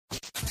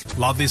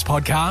Love this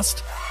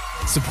podcast?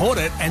 Support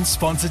it and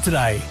sponsor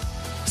today.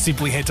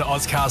 Simply head to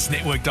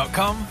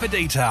ozcastnetwork.com for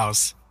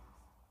details.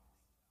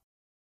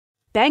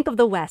 Bank of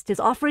the West is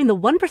offering the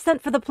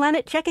 1% for the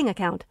Planet checking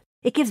account.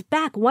 It gives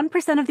back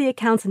 1% of the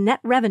account's net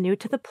revenue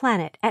to the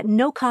planet at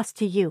no cost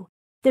to you.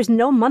 There's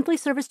no monthly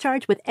service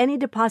charge with any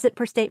deposit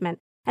per statement,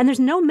 and there's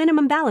no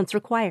minimum balance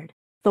required.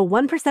 The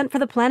 1% for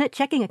the Planet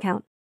checking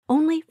account,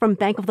 only from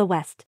Bank of the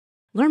West.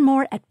 Learn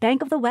more at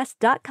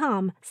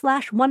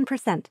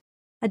bankofthewest.com/1%.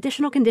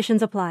 Additional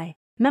conditions apply.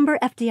 Member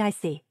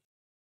FDIC.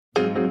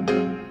 The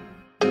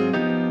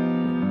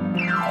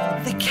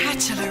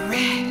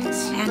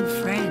Bachelorette and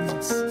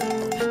Friends.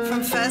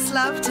 From first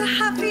love to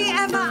happy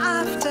ever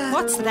after.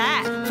 What's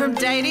that? From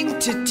dating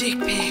to dick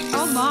pics.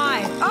 Oh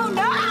my. Oh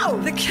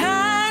no! The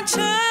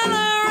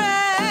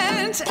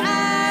Bachelorette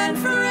and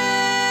Friends.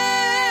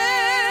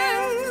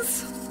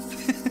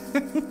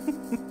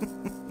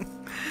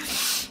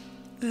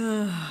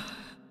 Oh,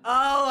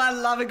 I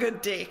love a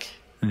good dick.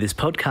 This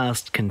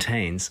podcast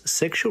contains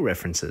sexual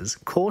references,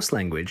 coarse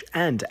language,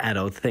 and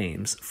adult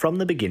themes from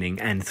the beginning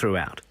and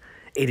throughout.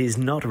 It is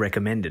not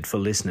recommended for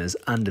listeners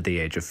under the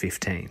age of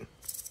 15.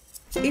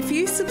 If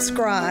you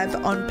subscribe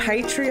on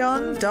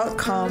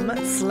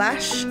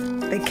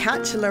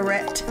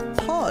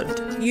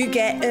patreon.com/thecatchalorettepod, you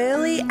get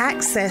early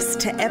access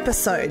to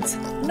episodes,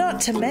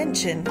 not to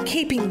mention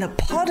keeping the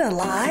pod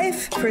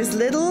alive for as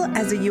little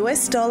as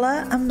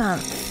 $1 a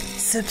month.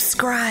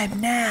 Subscribe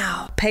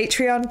now.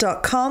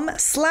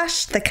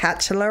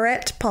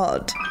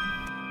 Patreon.com/thecatchalorettepod.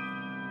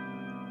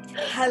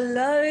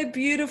 Hello,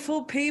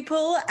 beautiful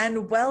people,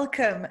 and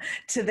welcome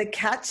to the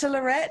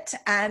Bachelorette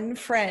and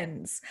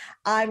Friends.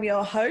 I'm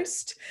your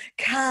host,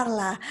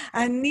 Carla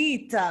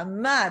Anita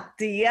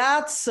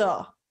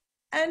Mattiazzo.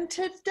 And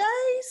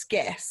today's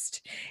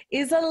guest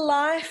is a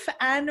life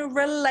and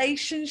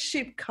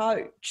relationship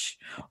coach.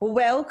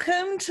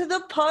 Welcome to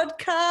the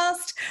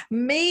podcast,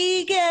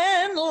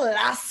 Megan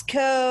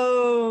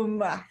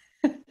Luscombe.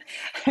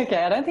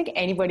 Okay, I don't think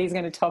anybody's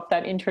going to top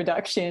that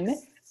introduction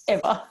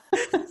ever.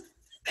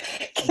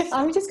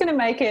 I'm just going to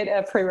make it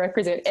a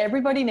prerequisite.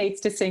 Everybody needs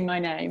to sing my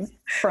name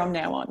from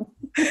now on.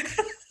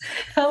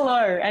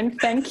 Hello, and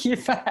thank you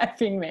for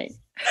having me.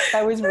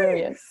 That was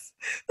brilliant.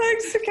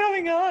 Thanks for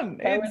coming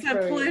on. It's a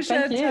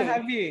pleasure to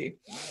have you.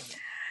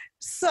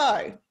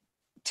 So,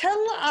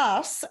 tell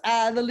us,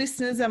 the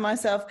listeners and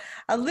myself,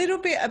 a little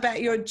bit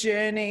about your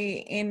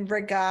journey in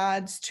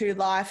regards to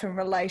life and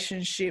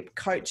relationship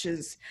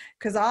coaches,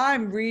 because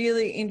I'm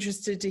really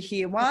interested to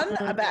hear, one,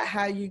 about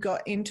how you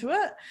got into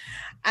it,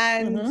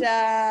 and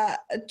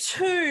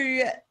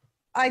two,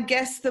 I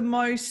guess the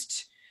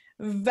most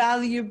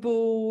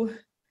valuable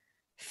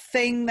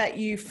thing that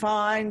you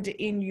find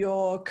in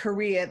your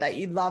career that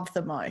you love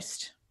the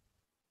most.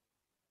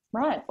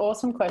 Right.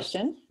 Awesome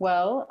question.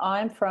 Well,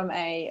 I'm from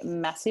a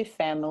massive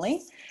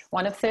family,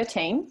 one of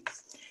 13,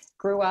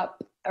 grew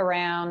up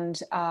around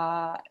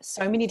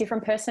so many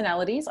different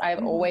personalities.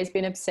 I've always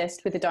been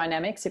obsessed with the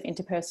dynamics of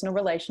interpersonal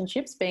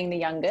relationships, being the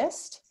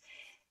youngest.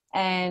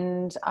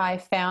 And I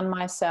found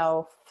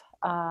myself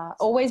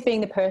always being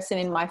the person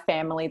in my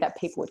family that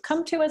people would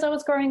come to as I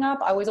was growing up.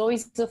 I was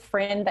always the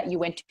friend that you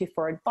went to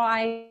for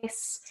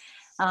advice.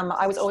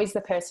 I was always the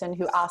person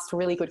who asked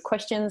really good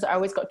questions. I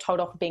always got told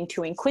off for being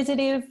too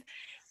inquisitive.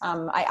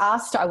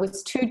 I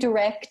was too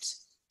direct.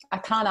 I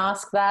can't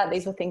ask that.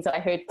 These were things that I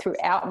heard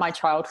throughout my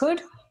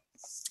childhood.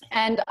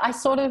 And I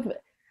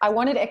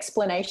wanted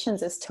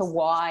explanations as to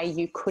why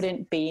you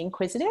couldn't be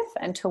inquisitive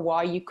and to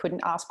why you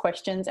couldn't ask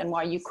questions and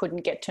why you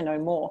couldn't get to know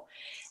more.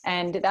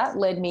 And that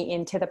led me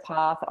into the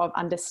path of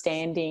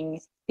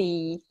understanding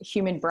the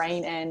human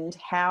brain and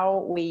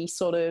how we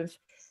sort of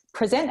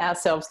present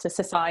ourselves to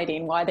society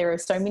and why there are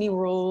so many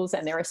rules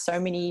and there are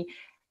so many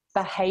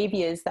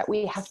behaviors that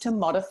we have to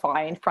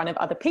modify in front of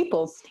other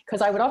people.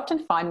 Because I would often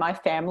find my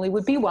family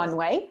would be one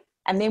way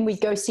and then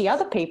we'd go see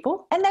other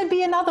people and they'd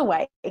be another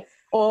way.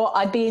 Or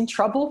I'd be in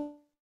trouble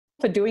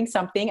for doing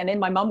something and then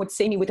my mum would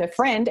see me with her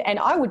friend and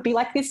I would be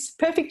like this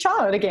perfect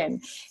child again.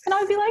 And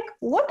I'd be like,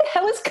 what the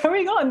hell is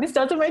going on? This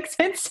doesn't make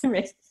sense to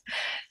me.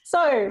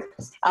 So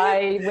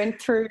I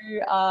went through,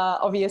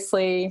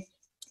 obviously,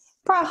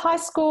 high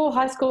school,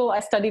 I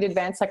studied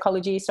advanced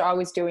psychology. So I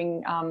was doing,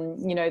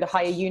 the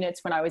higher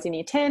units when I was in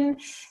year 10.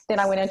 Then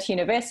I went into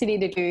university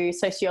to do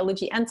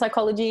sociology and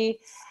psychology.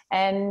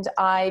 And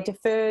I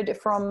deferred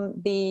from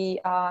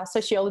the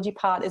sociology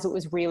part as it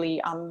was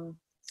really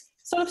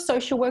sort of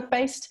social work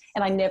based.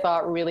 And I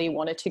never really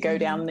wanted to go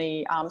down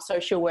the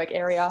social work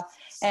area.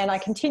 And I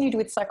continued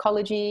with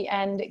psychology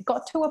and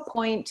got to a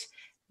point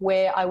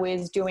where I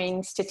was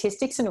doing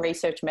statistics and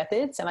research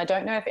methods. And I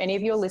don't know if any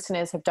of your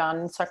listeners have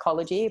done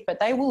psychology, but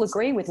they will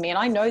agree with me. And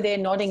I know they're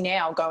nodding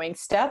now going,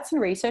 stats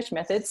and research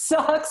methods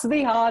sucks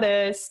the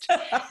hardest.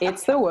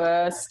 It's the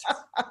worst.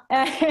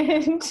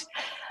 And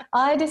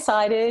I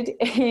decided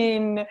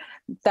in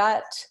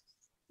that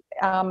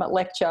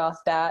lecture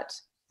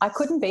that I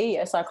couldn't be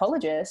a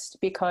psychologist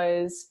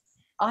because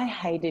I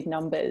hated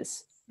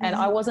numbers and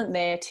I wasn't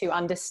there to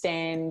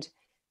understand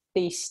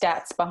the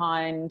stats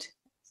behind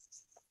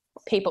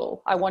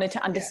people. I wanted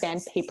to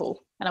understand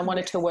people, and I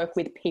wanted to work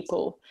with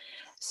people.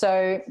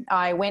 So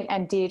I went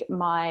and did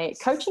my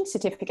coaching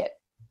certificate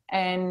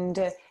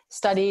and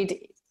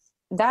studied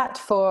that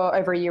for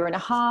over a year and a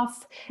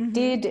half,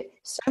 did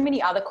so many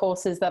other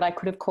courses that I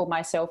could have called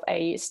myself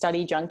a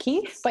study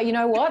junkie. But you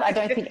know what? I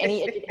don't think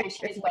any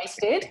education is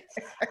wasted.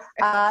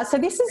 So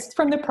this is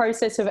from the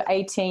process of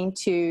 18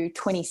 to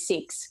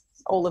 26,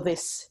 all of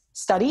this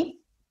study.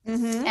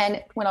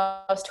 And when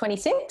I was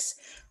 26,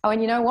 I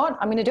went, you know what?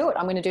 I'm going to do it.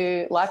 I'm going to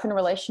do life and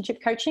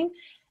relationship coaching.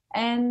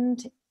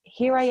 And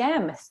here I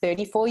am,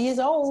 34 years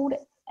old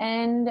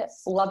and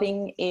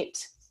loving it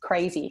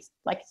crazy,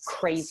 like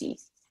crazy.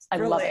 I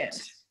love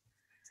it.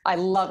 I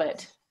love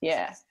it.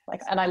 Yeah.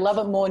 And I love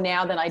it more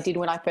now than I did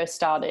when I first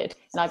started.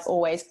 And I've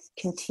always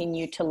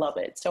continued to love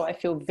it. So I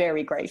feel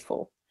very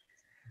grateful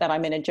that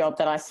I'm in a job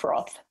that I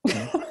froth.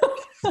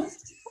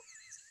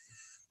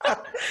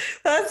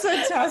 That's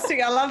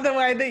fantastic. I love the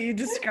way that you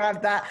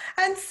described that.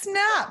 And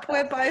snap,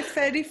 we're both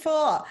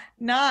 34.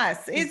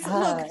 Nice.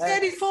 Look,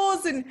 34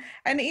 is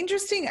an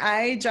interesting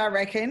age, I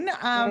reckon.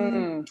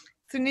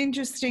 It's an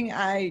interesting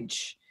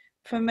age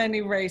for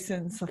many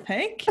reasons, I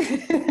think.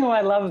 Oh,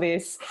 I love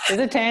this.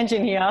 There's a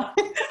tangent here.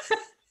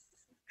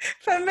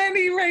 For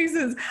many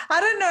reasons. I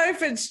don't know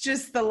if it's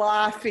just the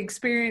life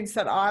experience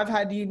that I've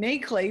had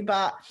uniquely,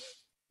 but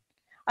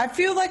I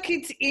feel like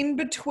it's in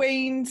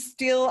between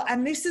still,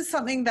 and this is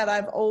something that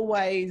I've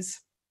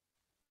always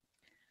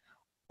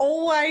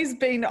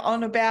been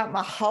on about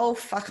my whole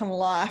fucking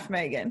life,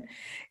 Megan,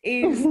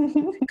 is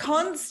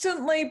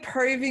constantly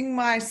proving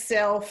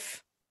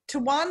myself to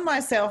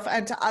myself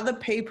and to other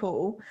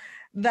people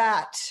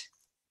that,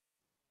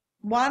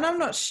 one, I'm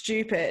not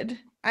stupid,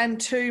 and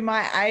two,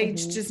 my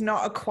age does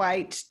not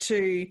equate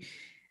to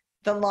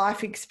the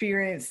life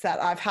experience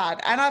that I've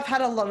had. And I've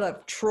had a lot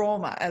of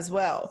trauma as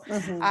well.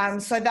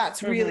 So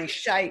that's really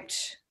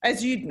shaped,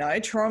 as you'd know,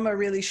 trauma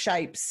really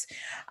shapes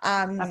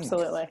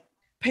absolutely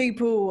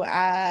people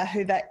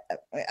who they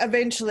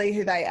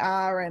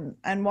are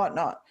and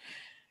whatnot.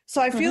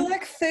 So I feel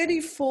like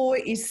 34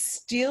 is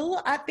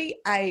still at the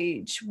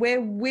age where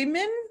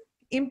women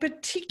in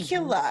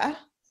particular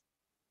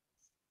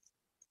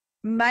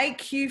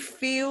make you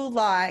feel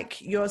like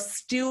you're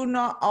still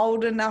not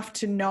old enough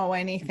to know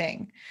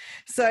anything.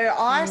 So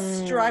I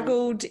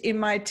struggled in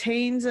my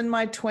teens and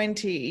my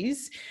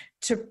 20s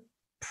to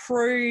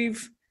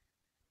prove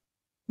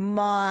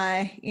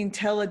my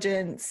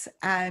intelligence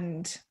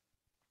and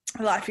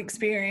life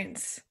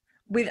experience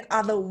with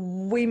other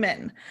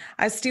women.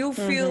 I still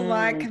feel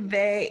like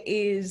there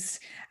is,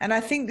 and I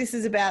think this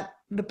is about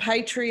the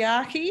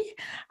patriarchy,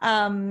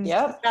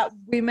 that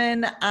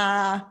women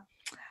are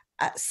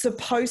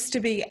supposed to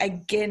be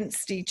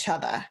against each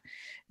other,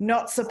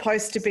 not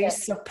supposed to be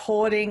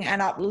supporting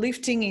and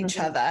uplifting each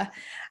other.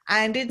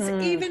 And it's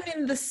even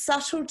in the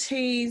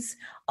subtleties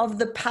of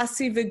the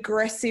passive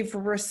aggressive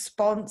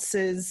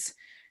responses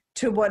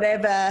to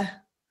whatever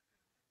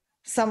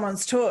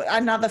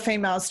another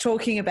female's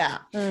talking about.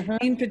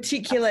 In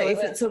particular, if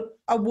it's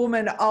a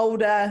woman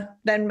older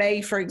than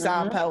me, for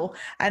example,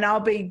 and I'll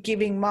be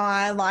giving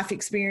my life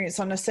experience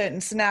on a certain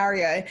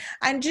scenario,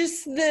 and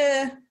just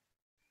the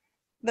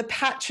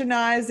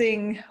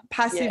patronizing,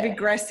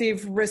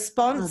 passive-aggressive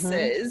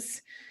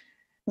responses.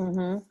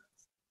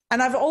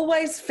 And I've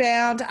always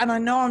found, and I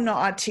know I'm not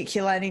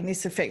articulating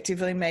this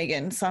effectively,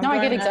 Megan, so I'm going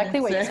I get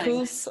exactly what you're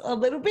saying. A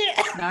little bit.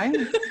 No,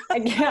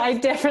 I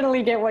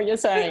definitely get what you're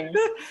saying.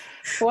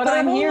 What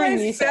I'm hearing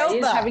you say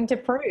is having to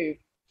prove.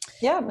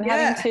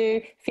 Having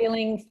to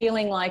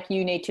feeling like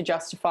you need to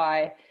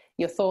justify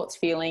your thoughts,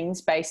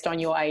 feelings based on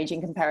your age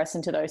in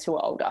comparison to those who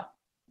are older.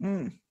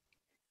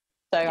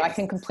 So I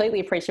can completely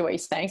appreciate what you're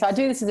saying. So I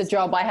do this as a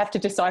job. I have to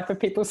decipher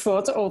people's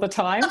thoughts all the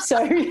time.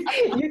 So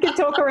you can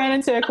talk around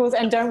in circles,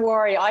 and don't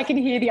worry, I can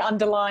hear the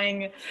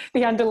underlying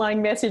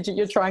message that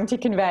you're trying to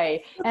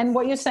convey. And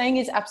what you're saying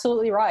is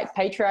absolutely right.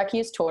 Patriarchy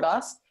has taught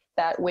us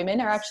that women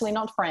are actually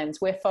not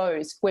friends. We're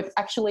foes. We're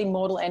actually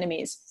mortal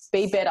enemies.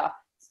 Be better,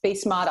 be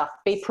smarter,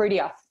 be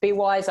prettier, be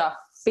wiser,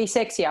 be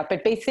sexier,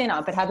 but be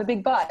thinner, but have a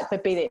big butt,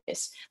 but be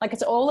this. Like,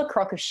 it's all a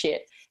crock of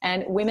shit.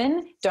 And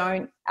women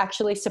don't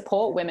actually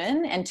support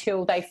women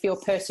until they feel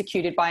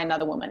persecuted by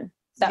another woman.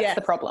 That's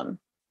the problem.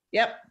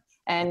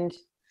 And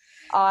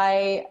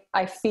I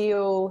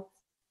feel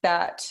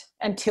that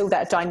until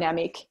that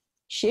dynamic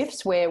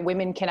shifts, where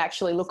women can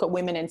actually look at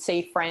women and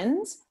see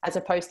friends as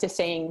opposed to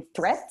seeing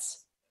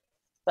threats,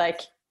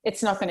 like,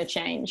 it's not going to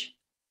change.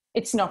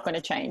 It's not going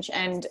to change.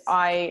 And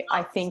I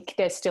think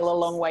there's still a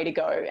long way to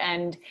go.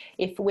 And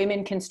if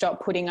women can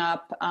stop putting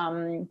up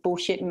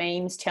bullshit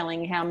memes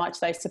telling how much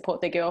they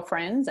support their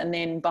girlfriends and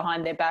then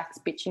behind their backs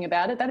bitching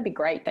about it, that'd be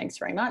great. Thanks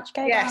very much.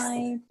 Okay,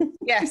 bye.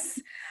 Yes.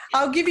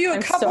 I'll give you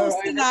a couple of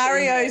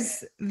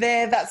scenarios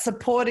there that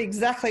support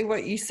exactly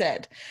what you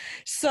said.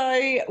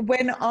 So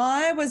when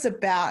I was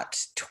about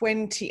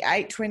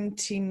 28,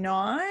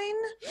 29,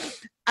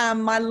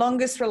 my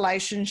longest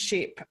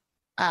relationship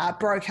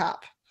broke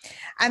up.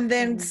 And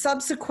then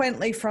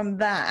subsequently from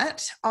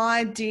that,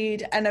 I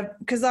did, and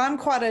because I'm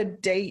quite a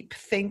deep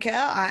thinker,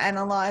 I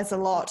analyze a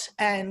lot,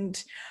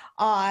 and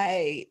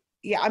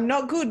I'm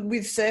not good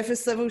with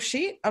surface level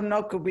shit. I'm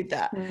not good with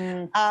that.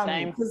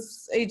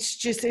 Because it's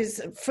just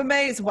for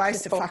me, it's a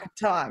waste of fucking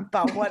time,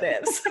 but what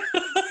else?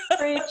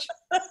 Preach.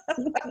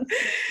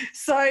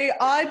 So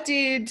I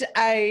did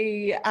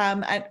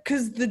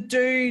because the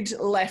dude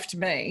left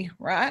me,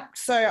 right?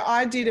 So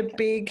I did a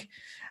big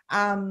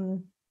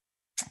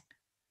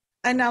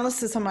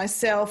analysis on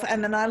myself,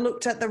 and then I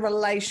looked at the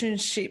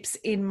relationships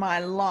in my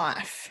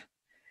life.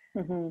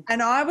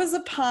 And I was a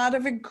part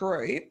of a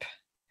group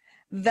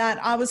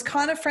that I was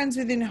kind of friends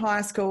with in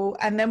high school,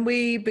 and then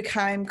we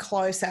became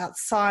close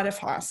outside of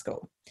high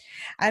school.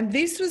 And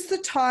this was the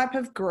type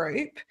of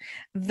group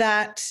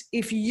that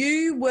if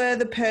you were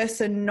the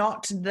person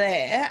not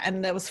there,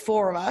 and there was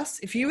 4 of us,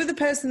 if you were the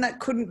person that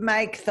couldn't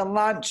make the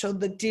lunch or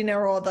the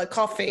dinner or the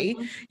coffee,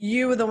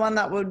 you were the one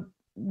that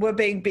were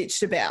being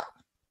bitched about.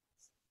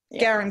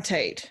 Yep.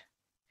 Guaranteed.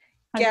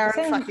 100%.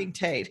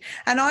 Guaranteed.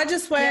 And I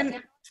just went,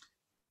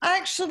 I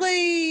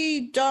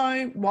actually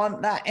don't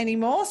want that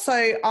anymore.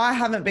 So I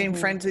haven't been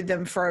friends with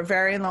them for a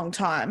very long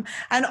time.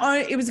 And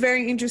it was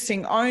very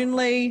interesting.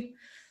 Only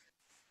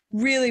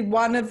really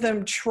one of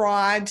them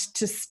tried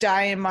to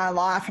stay in my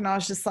life, and I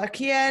was just like,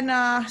 yeah,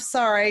 nah,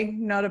 sorry,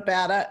 not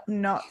about it.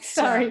 Not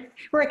sorry.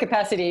 We're at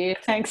capacity.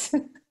 Thanks.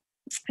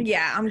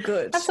 Yeah, I'm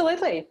good.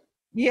 Absolutely.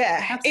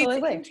 Yeah,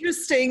 absolutely. It's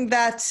interesting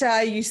that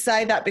you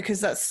say that,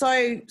 because that's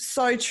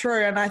so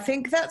true. And I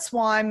think that's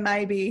why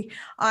maybe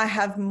I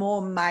have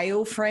more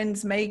male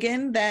friends,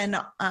 Megan,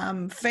 than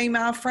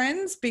female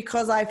friends,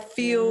 because I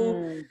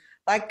feel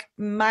like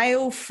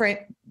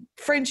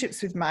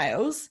friendships with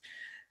males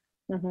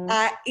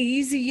are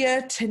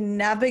easier to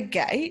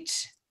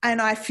navigate, and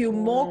I feel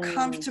more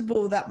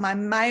comfortable that my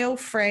male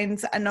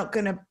friends are not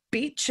going to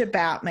bitch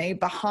about me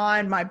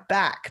behind my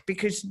back,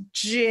 because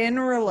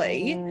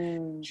generally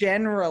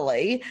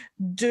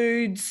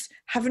dudes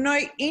have no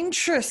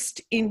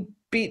interest in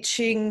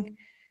bitching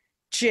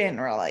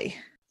generally.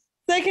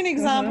 Second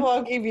example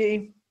I'll give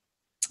you.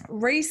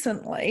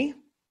 Recently,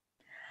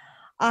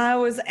 I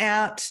was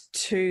out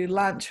to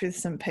lunch with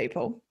some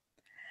people,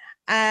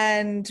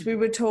 and we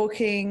were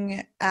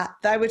talking,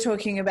 they were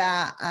talking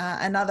about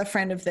another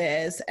friend of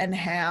theirs and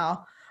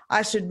how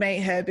I should meet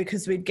her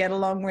because we'd get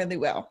along really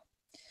well.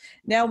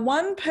 Now,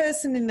 one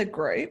person in the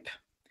group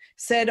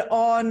said,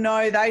 oh,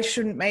 no, they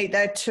shouldn't meet.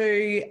 They're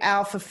 2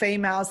 alpha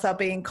females. They'll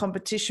be in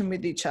competition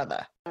with each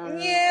other.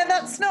 Yeah,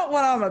 that's not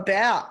what I'm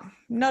about. I'm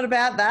not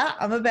about that.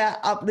 I'm about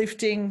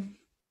uplifting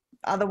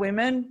other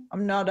women.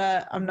 I'm not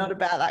about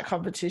that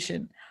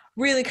competition.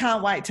 Really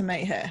can't wait to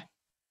meet her.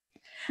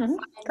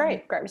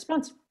 Great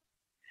response.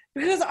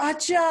 Because I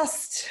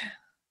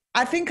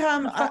think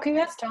I'm... Who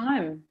has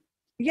time?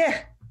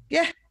 Yeah,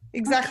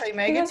 exactly,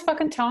 Megan. Who has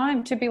fucking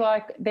time to be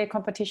like their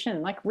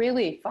competition? Like,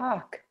 really,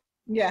 fuck.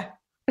 Yeah.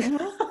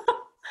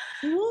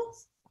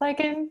 Like,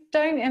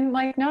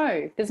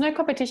 no, there's no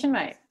competition,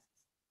 mate.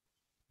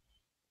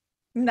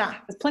 Nah.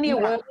 There's plenty of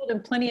world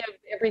and plenty of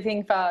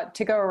everything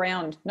to go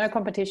around. No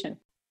competition.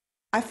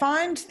 I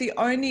find the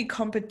only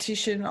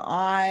competition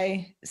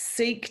I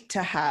seek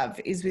to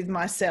have is with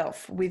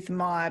myself, with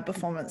my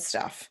performance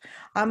stuff.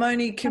 I'm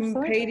only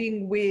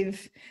competing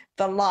with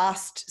the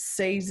last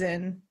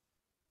season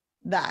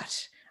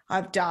that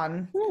I've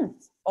done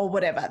or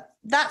whatever.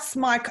 That's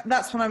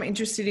what I'm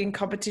interested in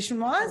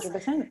competition-wise.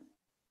 100%.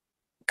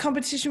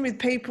 Competition with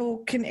people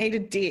can eat a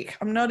dick.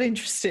 I'm not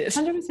interested.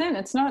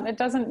 100%. It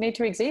doesn't need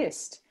to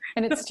exist.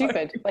 And it's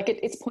stupid. Like,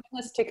 it's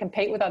pointless to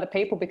compete with other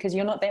people because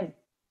you're not them.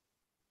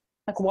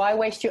 Like, why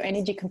waste your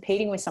energy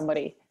competing with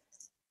somebody?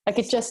 Like,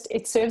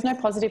 it serves no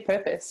positive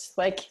purpose.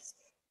 Like,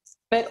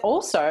 but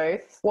also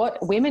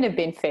what women have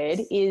been fed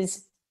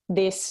is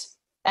this,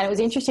 and it was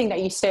interesting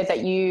that you said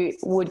that you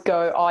would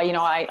go, oh,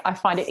 I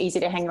find it easy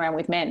to hang around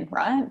with men,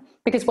 right?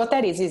 Because what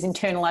that is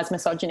internalized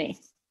misogyny.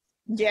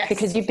 Yes.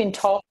 Because you've been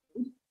told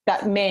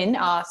that men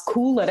are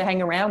cooler to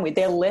hang around with.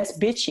 They're less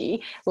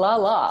bitchy,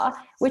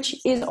 which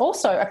is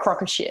also a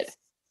crock of shit.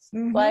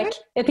 Like,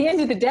 at the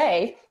end of the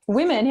day,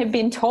 women have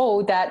been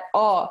told that,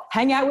 oh,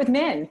 hang out with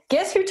men.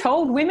 Guess who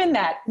told women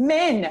that?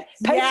 Men.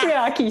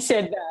 Patriarchy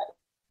said that.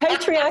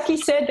 Patriarchy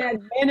said that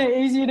men are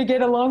easier to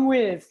get along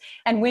with.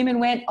 And women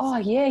went, oh,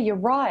 yeah, you're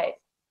right.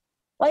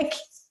 Like,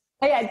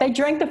 they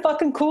drank the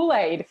fucking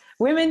Kool-Aid.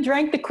 Women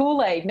drank the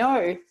Kool-Aid.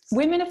 No,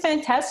 women are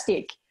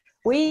fantastic.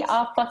 We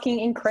are fucking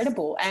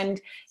incredible.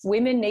 And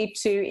women need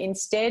to,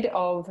 instead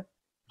of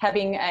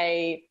having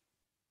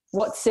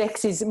what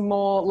sex is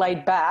more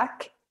laid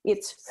back,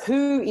 it's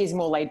who is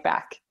more laid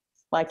back.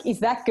 Like,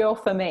 is that girl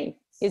for me?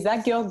 Is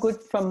that girl good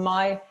for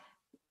my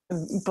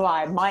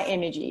vibe, my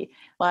energy?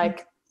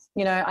 Like,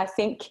 I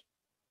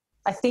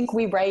think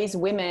we raise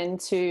women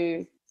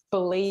to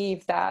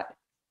believe that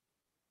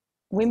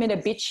women are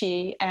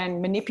bitchy and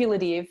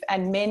manipulative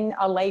and men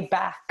are laid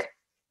back.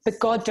 But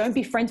God, don't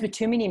be friends with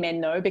too many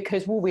men though,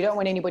 because we don't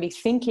want anybody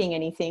thinking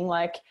anything.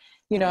 Like,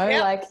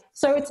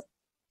 so it's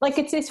like,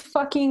 it's this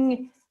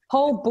fucking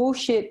whole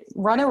bullshit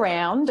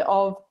runaround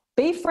of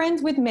be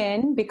friends with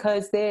men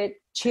because they're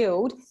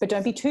chilled, but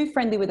don't be too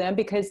friendly with them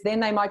because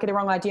then they might get the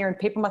wrong idea and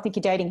people might think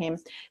you're dating him.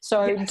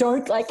 So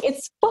don't, like,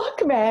 it's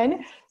fuck,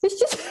 man. It's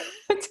just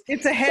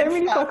it's a head so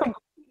many fuck. fucking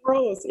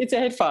rules. It's a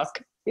head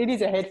fuck. It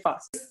is a head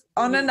fuck.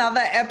 On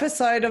another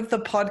episode of the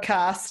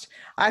podcast,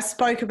 I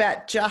spoke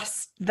about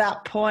just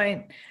that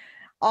point.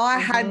 I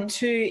had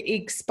to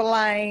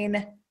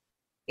explain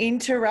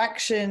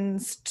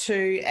interactions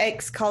to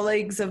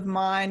ex-colleagues of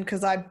mine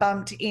because I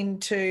bumped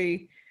into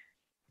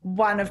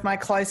one of my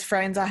close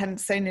friends I hadn't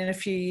seen in a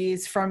few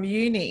years from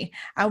uni,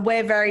 and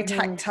we're very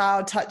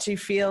tactile,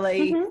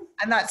 touchy-feely,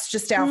 and that's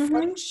just our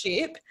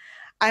friendship.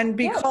 And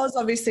because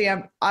obviously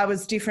I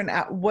was different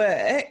at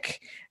work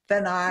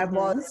than I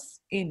was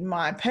in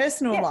my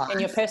personal life. In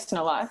your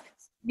personal life.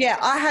 Yeah,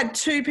 I had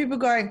two people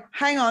going,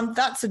 hang on,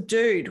 that's a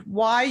dude.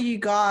 Why are you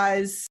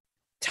guys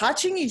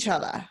touching each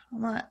other?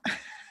 I'm like,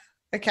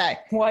 okay.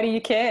 Why do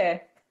you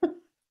care?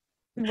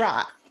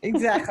 Right,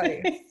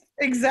 exactly.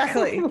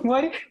 Exactly.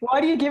 Why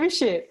do you give a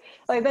shit?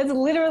 Like, that's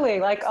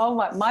literally like, oh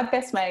my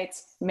best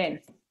mates,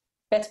 men.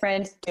 Best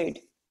friend, dude.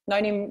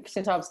 Known him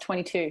since I was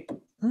 22.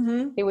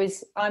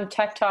 I'm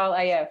tactile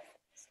AF.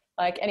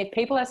 Like, and if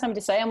people have something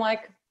to say, I'm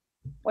like,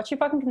 what's your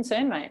fucking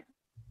concern, mate?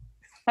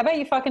 How about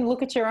you fucking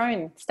look at your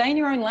own? Stay in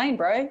your own lane,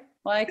 bro.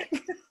 Like,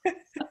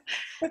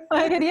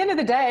 like at the end of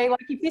the day,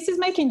 like, if this is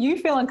making you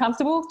feel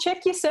uncomfortable,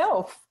 check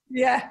yourself.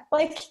 Yeah.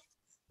 Like,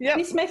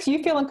 this makes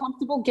you feel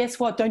uncomfortable, guess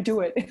what? Don't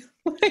do it.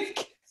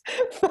 Like,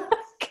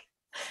 fuck.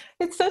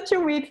 It's such a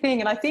weird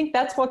thing. And I think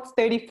that's what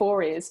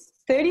 34 is.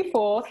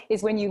 34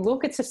 is when you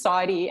look at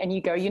society and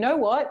you go, you know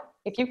what?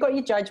 If you've got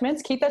your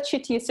judgments, keep that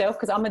shit to yourself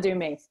because I'm going to do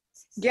me.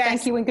 Yes.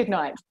 Thank you and good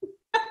night.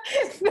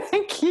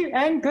 Thank you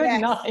and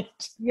good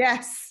night.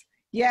 Yes.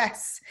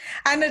 Yes.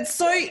 And it's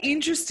so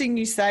interesting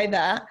you say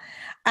that,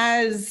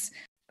 as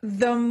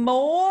the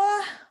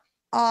more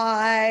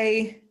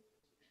I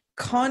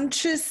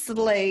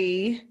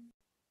consciously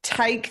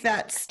take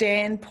that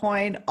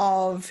standpoint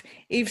of,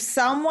 if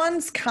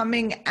someone's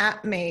coming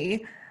at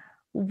me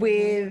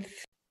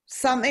with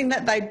something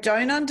that they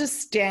don't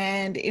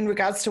understand in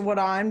regards to what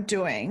I'm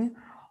doing,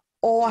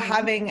 or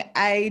having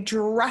a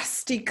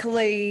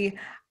drastically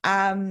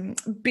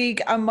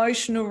big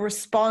emotional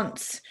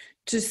response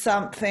to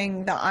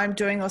something that I'm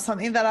doing or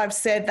something that I've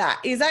said that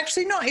is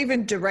actually not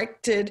even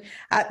directed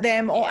at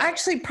them, or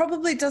actually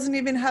probably doesn't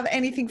even have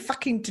anything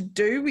fucking to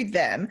do with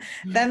them,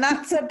 then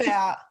that's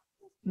about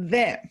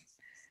them.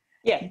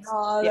 Yeah.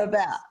 Not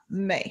about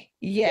me.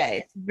 Yeah,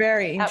 it's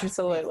very interesting.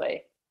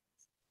 Absolutely.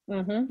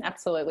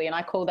 Absolutely. And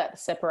I call that the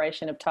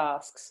separation of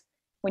tasks.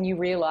 When you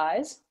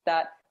realize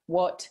that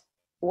what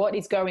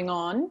is going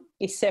on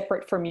is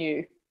separate from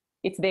you.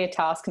 It's their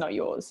task, not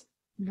yours.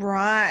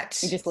 Right.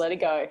 You just let it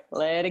go.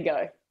 Let it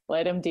go.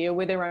 Let them deal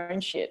with their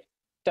own shit.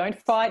 Don't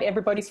fight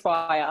everybody's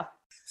fire.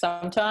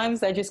 Sometimes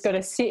they just got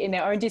to sit in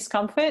their own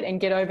discomfort and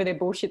get over their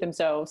bullshit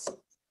themselves.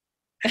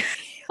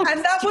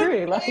 And that would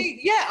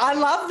be, I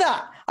love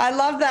that. I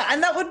love that.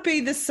 And that would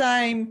be the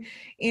same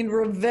in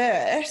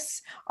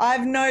reverse.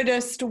 I've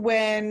noticed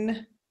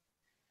when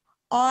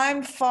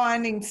I'm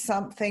finding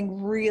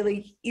something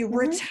really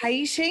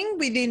irritating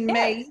within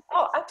me.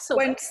 Oh,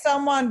 absolutely. When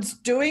someone's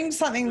doing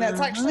something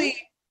that's actually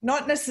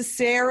not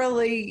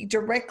necessarily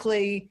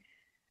directly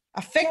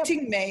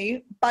affecting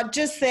me, but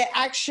just their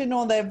action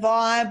or their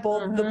vibe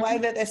or the way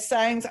that they're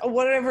saying or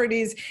whatever it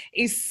is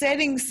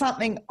setting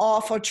something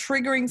off or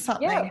triggering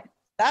something. Yeah.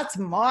 That's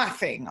my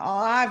thing.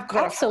 I've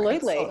got to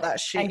sort that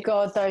shit. And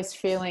God, those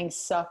feelings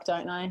suck,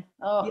 don't they?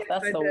 Oh, yes,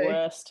 that's the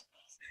worst.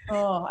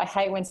 Oh, I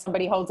hate when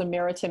somebody holds a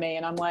mirror to me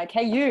and I'm like,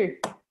 hey, you,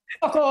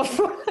 fuck off.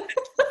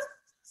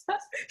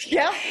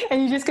 Yeah.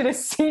 And you got to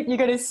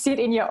sit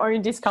in your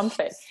own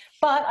discomfort.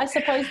 But I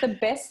suppose the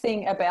best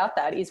thing about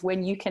that is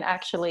when you can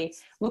actually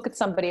look at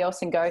somebody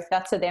else and go,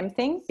 that's a them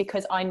thing,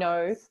 because I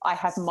know I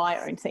have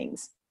my own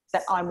things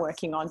that I'm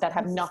working on that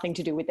have nothing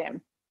to do with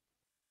them.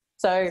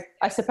 So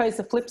I suppose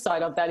the flip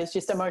side of that is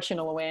just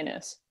emotional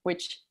awareness,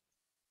 which,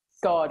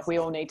 God, we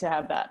all need to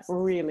have that.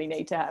 Really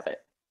need to have it.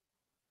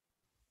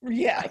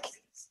 Yeah. Like,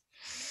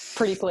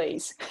 pretty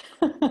please.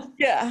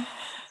 Yeah.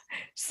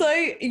 So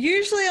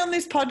usually on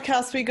this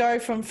podcast we go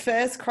from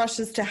first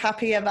crushes to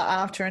happy ever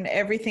after and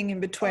everything in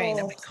between.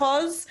 And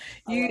because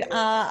you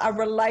are a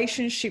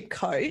relationship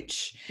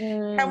coach,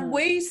 can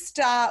we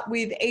start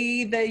with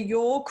either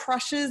your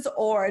crushes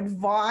or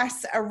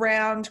advice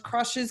around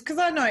crushes? Because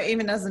I know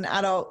even as an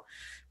adult,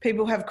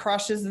 people have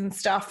crushes and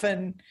stuff,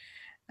 and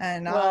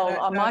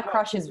my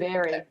crushes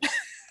vary.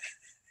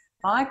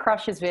 My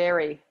crushes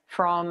vary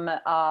from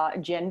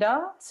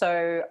gender.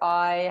 So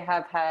I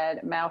have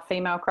had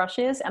male-female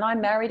crushes, and I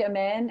married a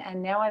man,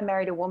 and now I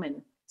married a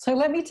woman. So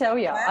let me tell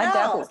you, I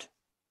dabbled.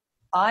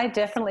 I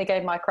definitely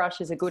gave my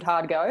crushes a good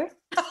hard go.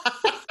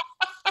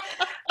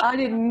 I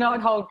did not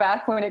hold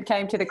back when it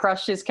came to the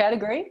crushes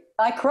category.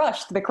 I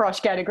crushed the crush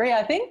category,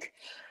 I think.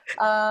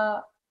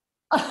 I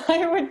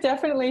would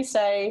definitely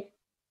say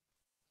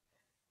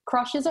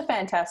crushes are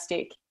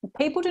fantastic.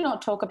 People do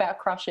not talk about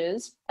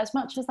crushes as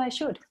much as they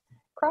should.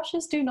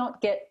 crushes do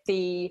not get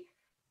the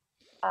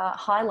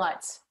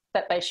highlights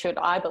that they should,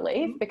 I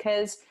believe,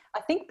 because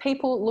I think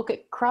people look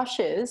at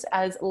crushes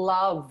as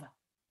love.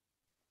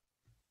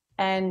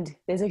 And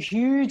there's a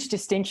huge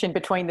distinction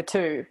between the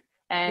two.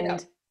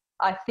 And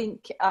I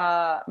think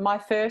my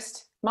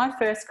first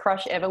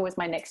crush ever was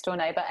my next door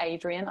neighbor,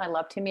 Adrian. I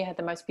loved him. He had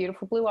the most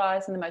beautiful blue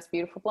eyes and the most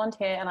beautiful blonde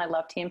hair, and I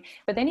loved him.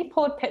 But then he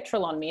poured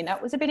petrol on me, and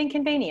that was a bit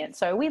inconvenient.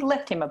 So we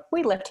left him.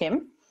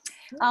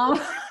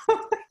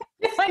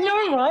 I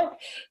know, right?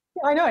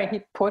 I know.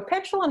 He poured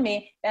petrol on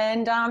me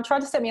and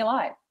tried to set me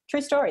alight.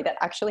 True story. That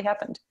actually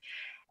happened.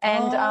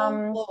 And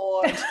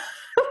Lord.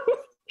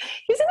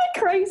 isn't that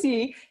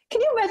crazy?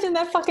 Can you imagine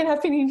that fucking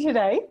happening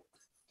today?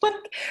 Like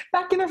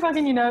back in the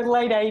fucking,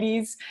 late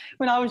 80s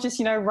when I was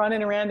just,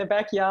 running around the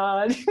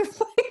backyard.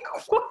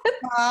 Like, what?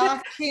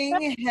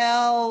 Fucking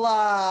hell.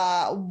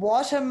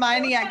 What a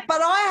maniac.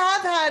 But I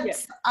have had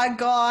a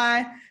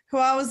guy who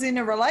I was in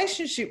a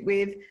relationship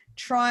with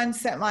try and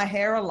set my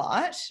hair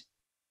alight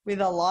with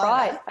a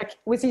lighter. Right.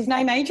 Was his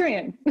name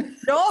Adrian?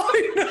 No.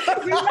 You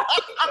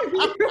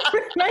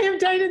may have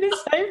dated the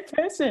same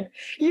person.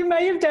 You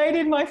may have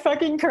dated my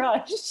fucking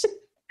crush.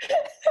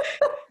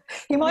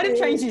 He might have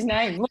changed his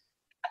name.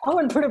 I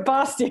wouldn't put it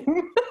past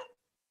him.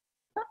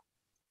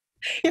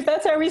 If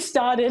that's how he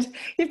started,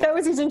 if that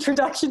was his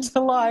introduction to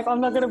life,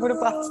 I'm not going to put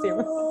it past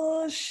him.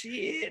 Oh,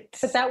 shit.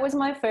 But that was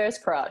my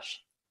first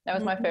crush.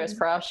 My first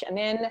crush. And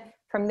then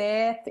from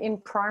there in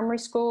primary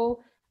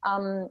school,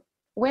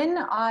 when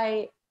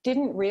I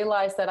didn't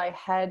realize that I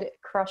had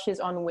crushes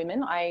on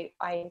women,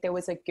 there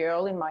was a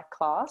girl in my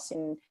class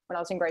when I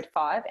was in grade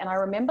 5, and I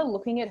remember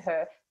looking at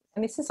her,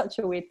 and this is such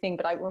a weird thing,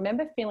 but I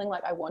remember feeling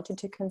like I wanted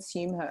to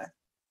consume her.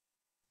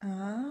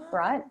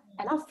 Right?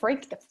 And I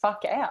freaked the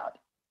fuck out.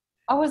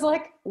 I was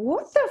like,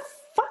 what the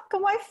fuck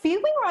am I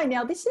feeling right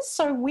now? This is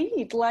so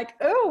weird. Like,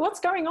 oh, what's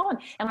going on?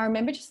 And I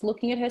remember just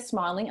looking at her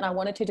smiling, and I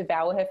wanted to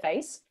devour her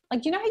face.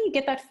 Like, do you know how you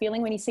get that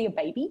feeling when you see a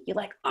baby? You're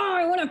like, oh,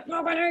 I want to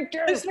fucking eat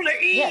you. I just want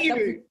to eat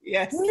you.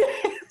 Yes.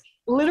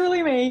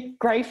 Literally me,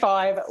 grade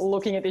 5,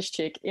 looking at this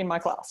chick in my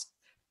class.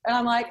 And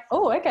I'm like,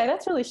 oh, okay,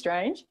 that's really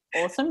strange.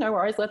 Awesome, no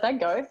worries, let that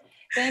go.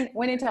 Then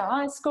went into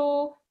high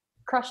school,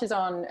 crushes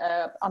on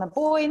a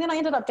boy, and then I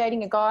ended up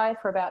dating a guy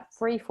for about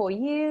 3-4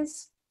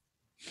 years.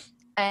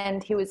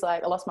 And he was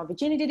like, I lost my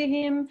virginity to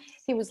him.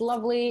 He was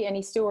lovely, and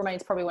he still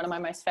remains probably one of my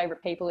most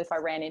favorite people. If I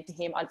ran into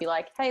him, I'd be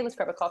like, hey, let's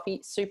grab a coffee.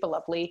 Super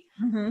lovely.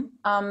 And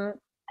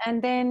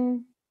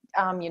then,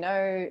 I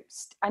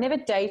never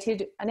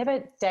dated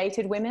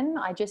women.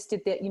 I just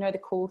did the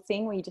cool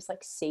thing where you just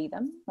like see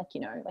them, like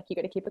you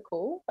got to keep it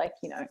cool, like,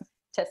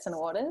 testing the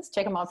waters,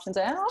 checking my options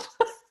out.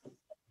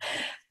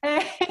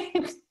 And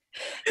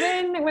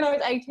then when I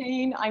was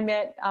 18, I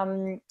met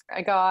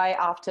a guy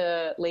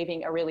after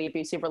leaving a really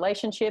abusive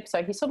relationship.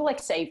 So he sort of like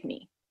saved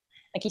me.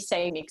 Like he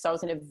saved me because I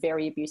was in a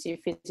very abusive,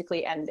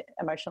 physically and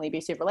emotionally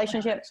abusive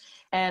relationship.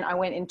 And I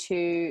went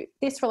into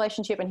this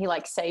relationship and he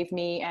like saved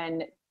me.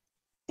 And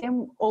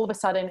then all of a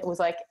sudden it was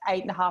like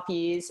 8.5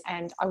 years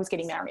and I was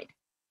getting married.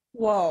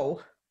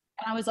 Whoa.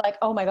 And I was like,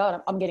 oh my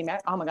God, I'm getting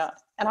married. Oh my God.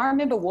 And I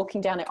remember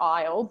walking down the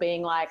aisle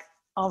being like,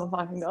 oh my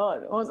fucking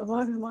God, what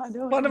am I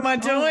doing? What am I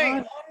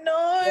doing? Oh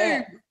no.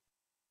 Yeah.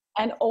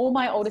 And all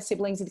my older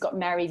siblings had got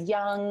married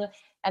young,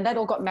 and they'd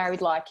all got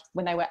married like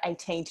when they were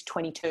 18 to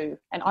 22.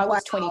 And I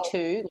was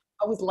 22.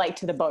 I was late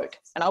to the boat.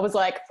 And I was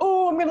like,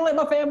 oh, I'm going to let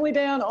my family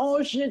down.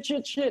 Oh,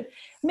 shit.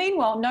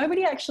 Meanwhile,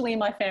 nobody actually in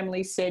my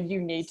family said you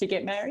need to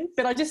get married,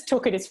 but I just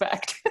took it as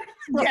fact.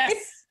 Right?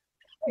 Yes.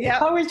 Yeah.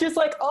 I was just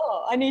like,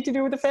 oh, I need to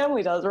do what the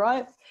family does,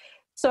 right?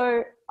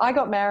 So I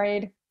got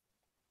married.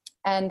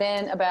 And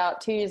then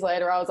about 2 years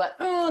later, I was like,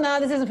 oh, no,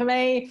 this isn't for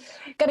me.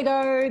 Gotta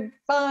go.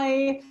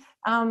 Bye.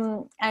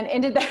 And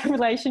ended that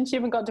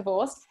relationship and got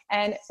divorced.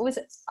 And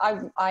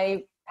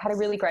I had a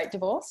really great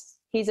divorce.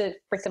 He's a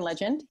freaking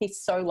legend. He's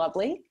so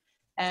lovely.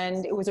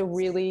 And it was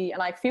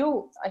and I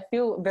feel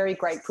very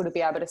grateful to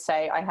be able to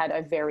say I had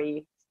a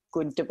very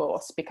good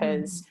divorce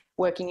because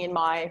working in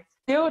my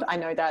field, I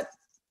know that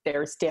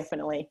there's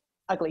definitely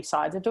ugly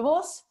sides of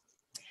divorce.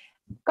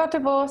 Got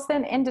divorced,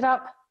 then ended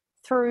up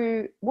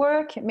through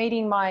work,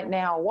 meeting my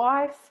now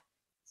wife,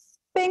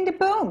 bing to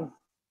boom.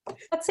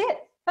 That's it.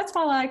 That's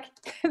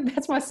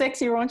my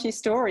sexy raunchy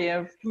story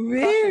of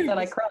crushes that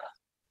I crushed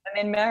and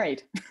then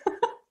married.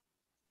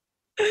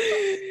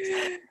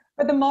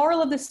 But the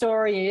moral of the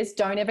story is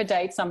don't ever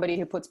date somebody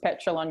who puts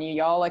petrol on you,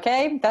 y'all,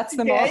 okay? That's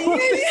the moral of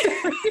the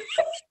story.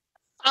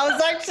 I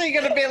was actually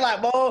going to be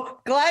like,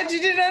 well, glad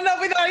you didn't end up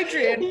with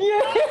Adrian.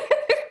 Yeah,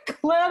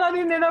 glad I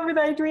didn't end up with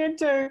Adrian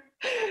too.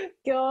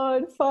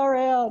 God, far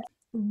out.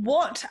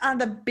 What are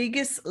the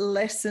biggest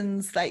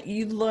lessons that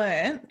you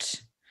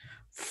learnt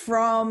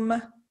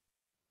from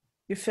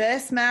your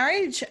first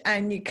marriage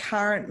and your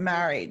current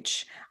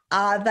marriage?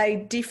 Are they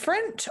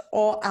different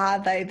or are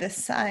they the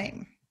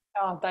same?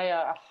 Oh, they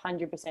are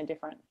 100%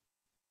 different.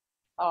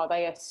 Oh,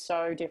 they are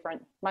so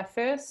different. My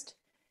first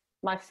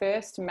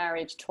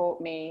marriage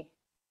taught me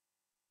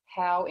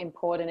how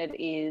important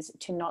it is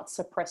to not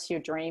suppress your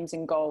dreams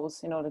and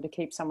goals in order to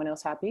keep someone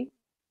else happy.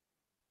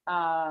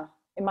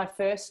 in my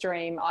first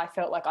dream, I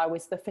felt like I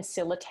was the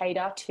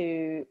facilitator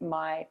to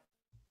my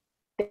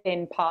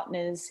then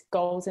partner's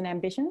goals and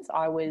ambitions.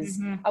 I was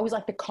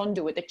like the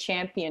conduit, the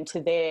champion to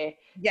their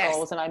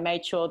goals, and I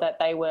made sure that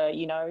they were,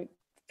 you know,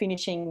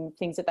 finishing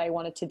things that they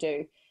wanted to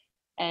do.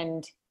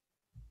 And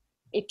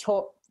it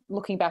taught,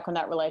 looking back on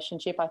that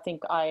relationship, I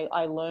think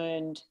I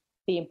learned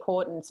the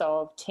importance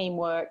of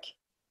teamwork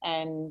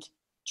and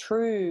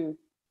true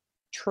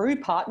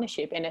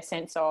partnership, in a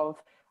sense of,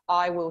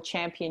 I will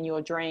champion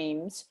your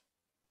dreams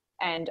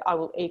and I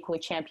will equally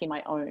champion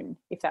my own,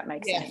 if that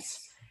makes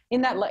sense.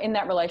 In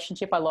that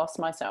relationship, I lost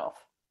myself.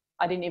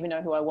 I didn't even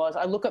know who I was.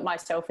 I look at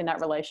myself in that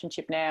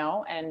relationship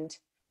now and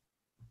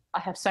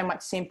I have so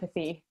much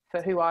sympathy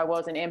for who I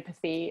was and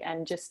empathy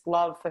and just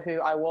love for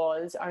who I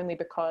was, only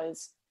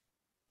because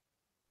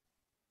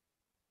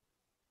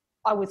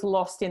I was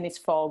lost in this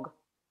fog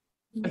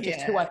of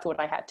just who I thought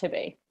I had to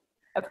be,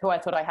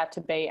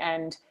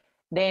 And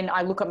then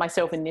I look at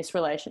myself in this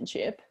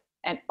relationship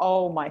and,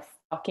 oh my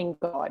fucking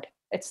God,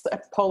 it's a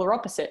polar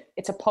opposite.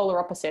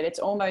 It's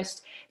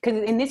almost,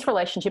 because in this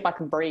relationship I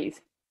can breathe.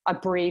 I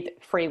breathe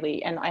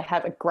freely and I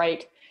have a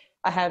great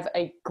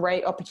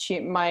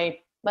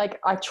opportunity.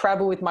 I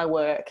travel with my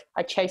work.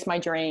 I chase my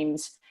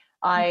dreams.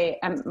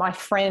 My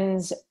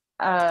friends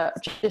are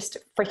just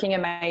freaking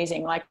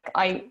amazing.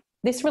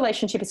 This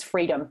relationship is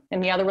freedom.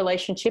 In the other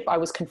relationship, I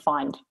was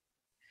confined.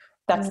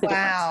 That's the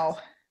difference.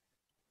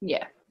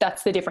 Yeah,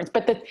 that's the difference.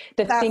 But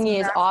the thing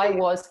is, I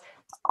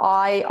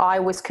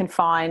was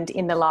confined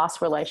in the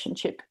last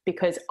relationship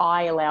because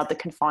I allowed the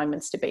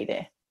confinements to be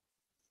there.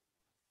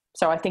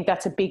 So I think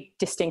that's a big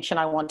distinction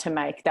I want to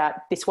make,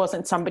 that this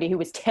wasn't somebody who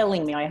was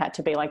telling me I had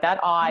to be like that.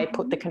 I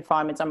put the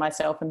confinements on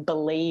myself and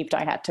believed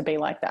I had to be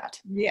like that.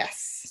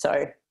 Yes.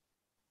 So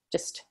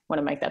just want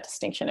to make that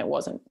distinction.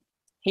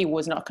 He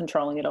was not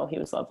controlling at all. He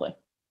was lovely.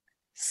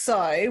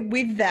 So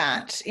with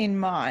that in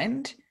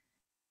mind,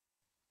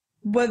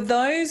 were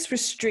those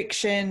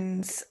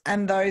restrictions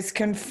and those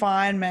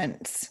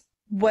confinements,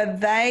 were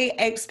they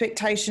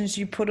expectations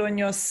you put on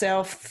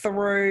yourself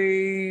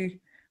through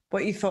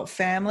what you thought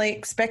family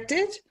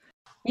expected?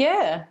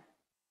 Yeah.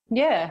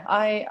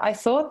 I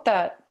thought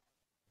that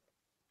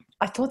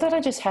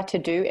I just had to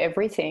do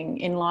everything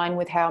in line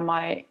with how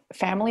my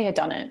family had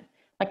done it.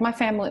 Like my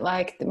family,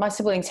 like my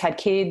siblings had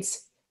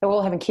kids. They were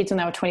all having kids when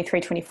they were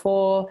 23,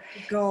 24.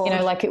 God. You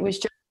know, like it was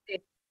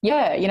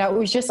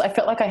just, I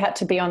felt like I had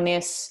to be on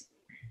this.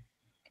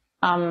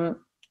 I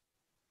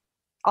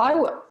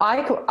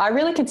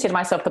really consider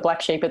myself the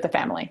black sheep of the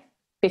family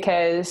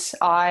because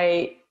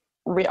I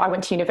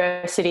went to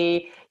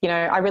university. You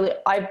know,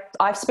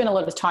 I've spent a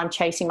lot of time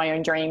chasing my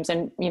own dreams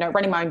and, you know,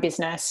 running my own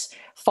business,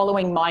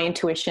 following my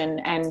intuition.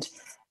 And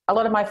a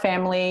lot of my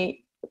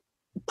family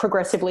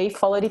progressively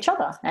followed each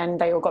other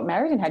and they all got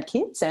married and had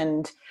kids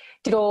and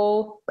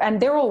and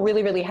they're all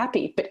really, really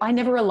happy. But I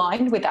never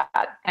aligned with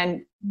that.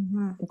 And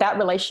that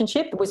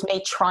relationship was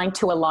me trying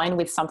to align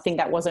with something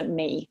that wasn't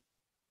me.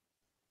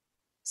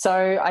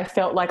 So I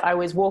felt like I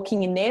was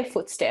walking in their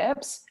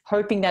footsteps,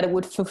 hoping that it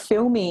would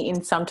fulfill me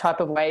in some type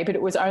of way. But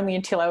it was only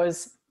until I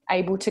was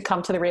able to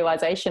come to the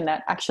realization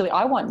that actually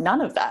I want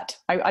none of that.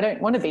 I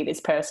don't want to be this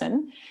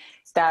person,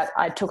 that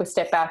I took a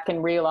step back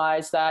and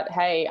realized that,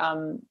 hey,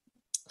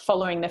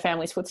 following the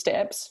family's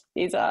footsteps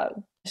is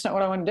just not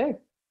what I want to do.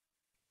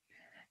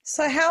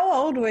 So how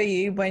old were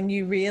you when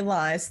you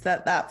realized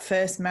that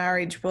first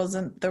marriage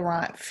wasn't the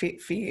right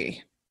fit for you?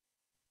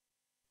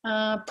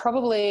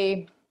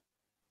 Probably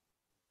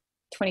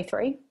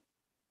 23.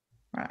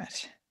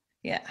 Right.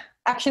 Yeah.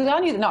 Actually, I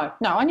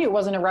knew it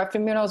wasn't a right fit for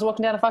me when I was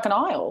walking down a fucking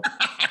aisle.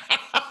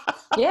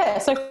 Yeah.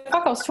 So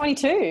I was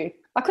 22.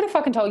 I could have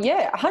fucking told,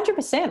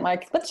 100%.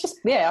 Like,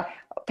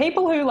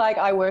 people who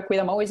I work with,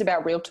 I'm always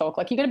about real talk.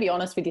 Like, you got to be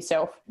honest with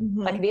yourself.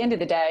 Like at the end of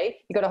the day,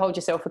 you got to hold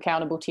yourself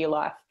accountable to your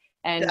life.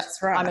 And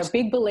that's right. I'm a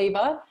big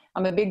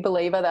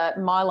believer that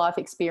my life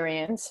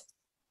experience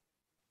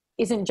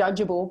isn't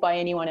judgeable by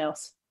anyone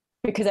else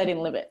because I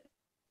didn't live it.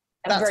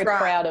 And I'm very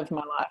proud of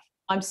my life.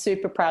 I'm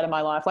super proud of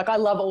my life. Like, I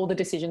love all the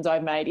decisions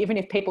I've made, even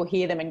if people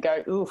hear them and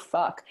go, ooh,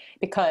 fuck,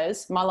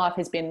 because my life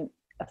has been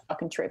a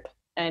fucking trip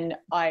and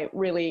I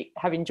really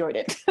have enjoyed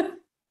it.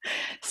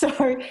 So,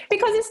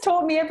 because it's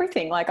taught me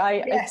everything.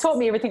 It's taught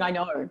me everything I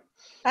know.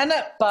 And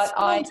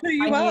I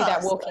knew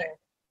that walking,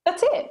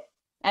 that's it.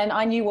 And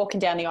I knew walking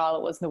down the aisle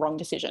it was the wrong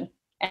decision.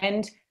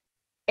 And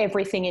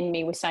everything in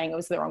me was saying it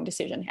was the wrong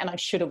decision and I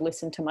should have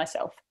listened to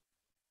myself.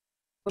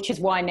 Which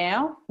is why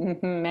now,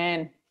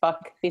 man,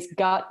 fuck, this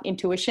gut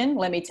intuition,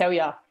 let me tell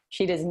you,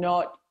 she does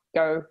not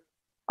go,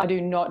 I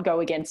do not go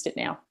against it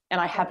now.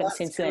 And I haven't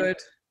since then.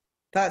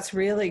 That's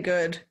really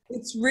good.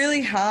 It's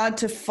really hard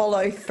to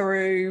follow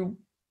through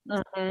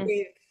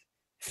with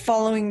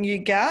following your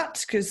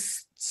gut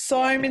because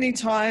so many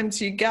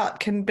times your gut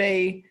can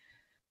be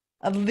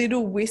a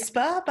little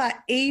whisper, but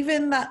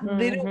even that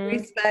little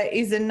whisper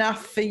is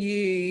enough for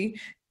you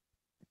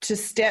to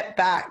step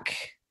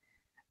back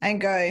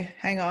and go,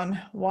 hang on,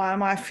 why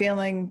am I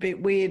feeling a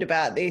bit weird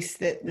about this?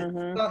 That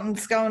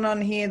something's going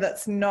on here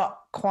that's not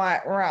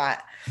quite right.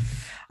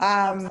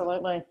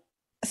 Absolutely.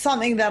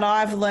 something that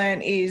I've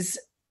learned is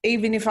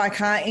even if I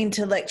can't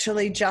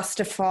intellectually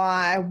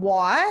justify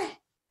why,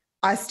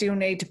 I still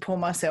need to pull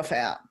myself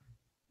out.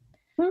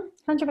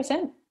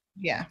 100%.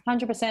 Yeah.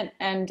 100%.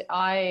 And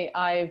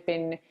I've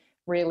been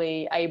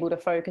really able to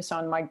focus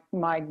on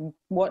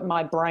what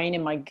my brain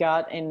and my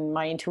gut and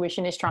my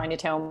intuition is trying to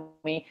tell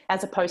me,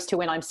 as opposed to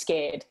when I'm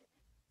scared.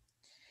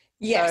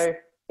 Yes. So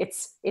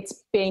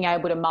it's being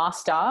able to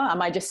master,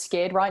 am I just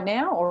scared right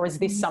now, or is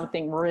this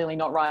something really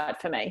not right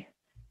for me?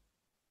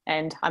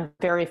 And I'm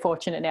very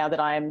fortunate now that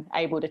I am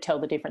able to tell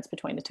the difference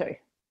between the two.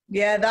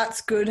 Yeah,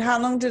 that's good.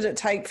 How long did it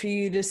take for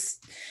you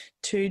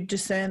to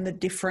discern the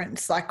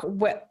difference? Like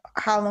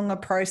how long a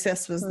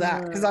process was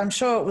that? Because I'm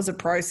sure it was a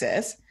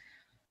process.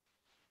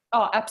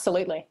 Oh,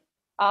 absolutely.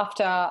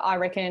 I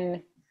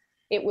reckon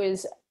it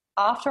was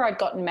after I'd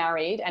gotten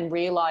married and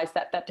realised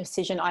that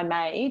decision I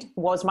made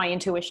was my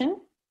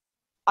intuition,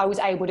 I was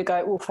able to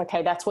go, oof,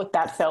 okay, that's what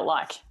that felt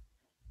like.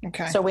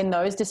 Okay. So when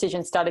those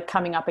decisions started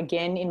coming up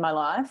again in my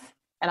life,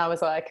 and I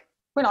was like,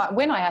 when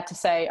I had to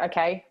say,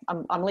 okay,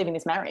 I'm leaving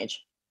this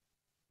marriage,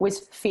 was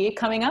fear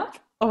coming up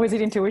or was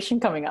it intuition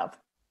coming up?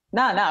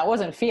 No, it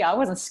wasn't fear. I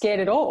wasn't scared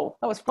at all.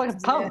 I was fucking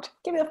pumped.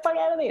 Get me the fuck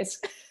out of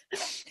this.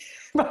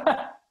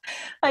 But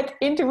like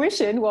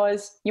intuition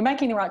was, you're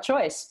making the right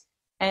choice.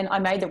 And I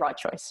made the right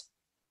choice.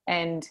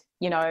 And,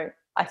 you know,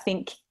 I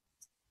think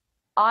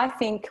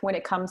when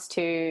it comes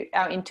to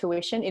our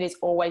intuition, it is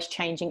always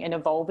changing and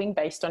evolving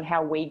based on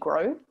how we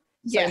grow.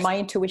 So my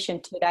intuition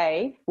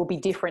today will be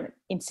different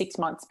in 6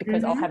 months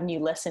because I'll have new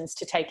lessons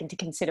to take into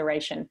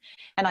consideration.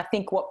 And I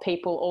think what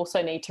people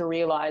also need to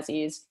realize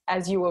is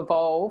as you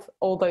evolve,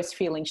 all those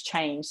feelings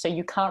change. So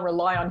you can't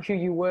rely on who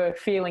you were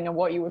feeling and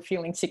what you were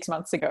feeling 6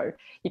 months ago.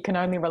 You can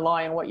only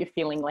rely on what you're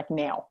feeling like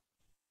now.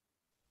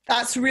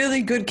 That's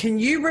really good. Can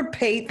you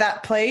repeat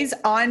that, please?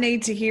 I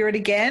need to hear it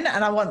again,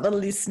 and I want the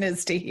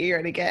listeners to hear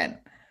it again.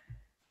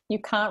 You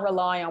can't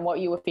rely on what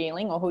you were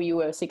feeling or who you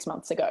were 6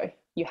 months ago.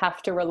 You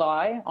have to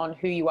rely on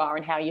who you are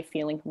and how you're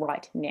feeling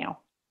right now.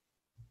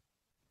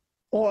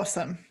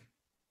 Awesome.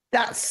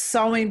 That's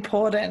so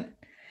important.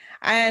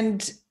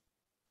 And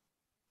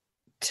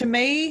to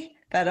me,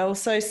 that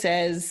also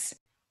says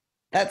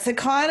that's a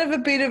kind of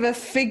a bit of a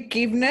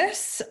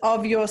forgiveness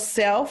of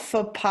yourself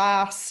for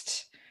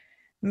past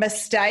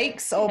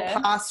mistakes or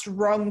past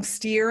wrong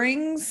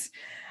steerings.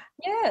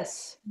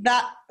 Yes.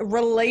 That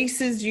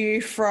releases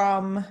you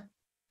from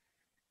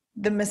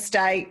the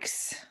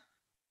mistakes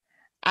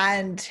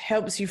and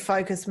helps you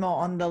focus more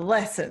on the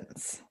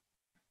lessons.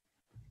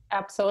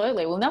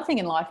 Absolutely. Well, nothing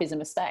in life is a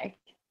mistake.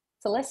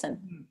 It's a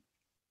lesson.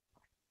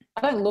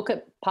 I don't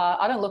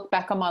look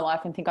back on my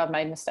life and think I've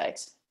made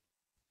mistakes.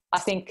 I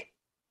think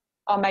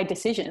I made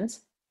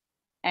decisions,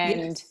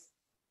 and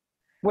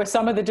were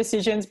some of the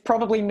decisions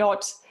probably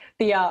not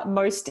the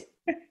most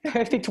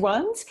perfect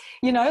ones.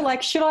 You know,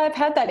 like, should I have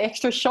had that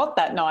extra shot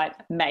that night?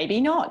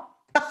 Maybe not.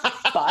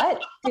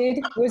 But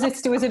was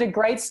it a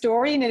great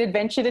story and an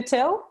adventure to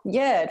tell?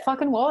 Yeah, it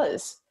fucking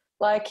was.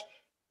 Like,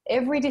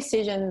 every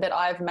decision that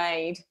I've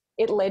made,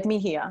 it led me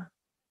here.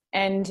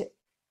 And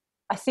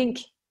I think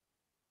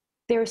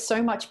there is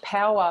so much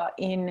power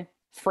in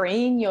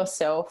freeing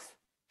yourself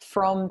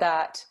from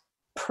that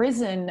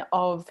prison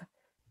of,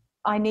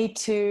 I need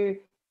to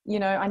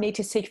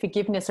seek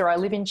forgiveness, or I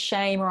live in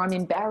shame, or I'm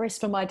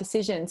embarrassed for my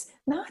decisions.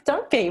 No,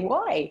 don't be.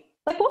 Why?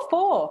 Like, what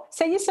for?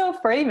 Set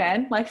yourself free,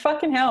 man. Like,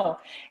 fucking hell.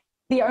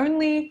 The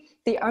only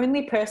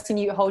person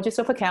you hold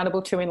yourself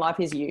accountable to in life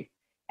is you.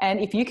 And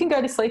if you can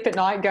go to sleep at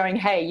night going,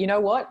 hey, you know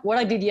what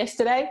I did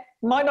yesterday,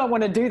 might not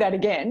want to do that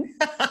again.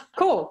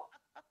 Cool.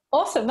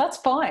 Awesome. That's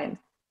fine.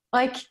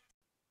 Like,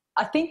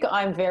 I think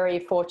I'm very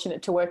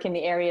fortunate to work in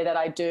the area that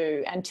I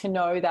do, and to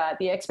know that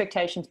the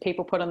expectations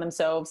people put on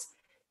themselves,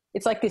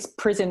 it's like this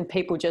prison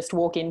people just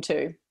walk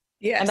into.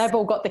 Yes. And they've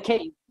all got the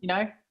key, you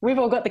know. We've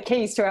all got the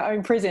keys to our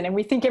own prison, and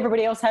we think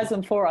everybody else has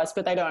them for us,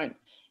 but they don't.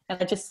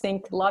 And I just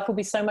think life will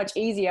be so much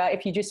easier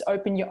if you just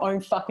open your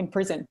own fucking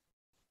prison.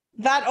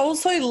 That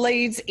also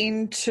leads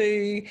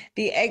into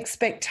the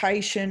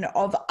expectation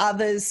of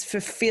others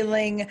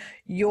fulfilling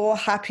your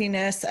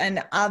happiness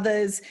and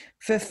others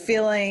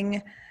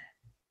fulfilling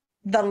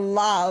the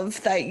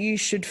love that you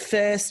should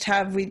first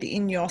have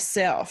within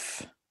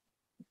yourself.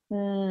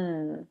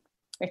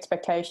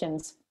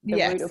 Expectations, the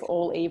root of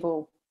all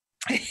evil.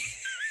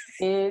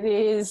 It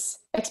is.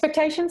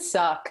 Expectations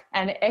suck,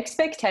 and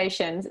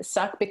expectations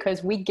suck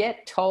because we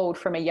get told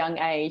from a young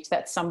age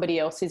that somebody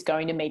else is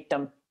going to meet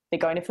them. They're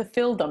going to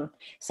fulfill them.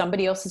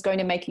 Somebody else is going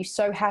to make you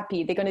so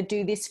happy. They're going to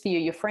do this for you.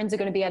 Your friends are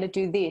going to be able to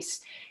do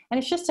this. And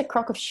it's just a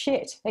crock of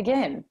shit.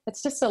 Again,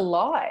 it's just a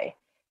lie.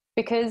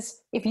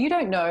 Because if you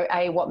don't know,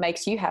 A, what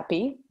makes you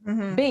happy,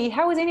 B,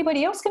 how is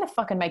anybody else going to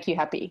fucking make you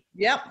happy?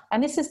 Yep.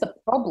 And this is the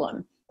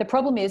problem. The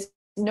problem is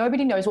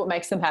nobody knows what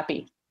makes them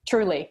happy.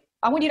 Truly.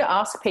 I want you to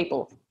ask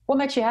people, what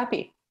makes you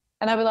happy?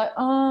 And they'll be like,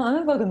 oh, I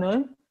don't fucking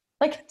know.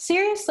 Like,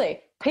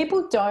 seriously,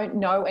 people don't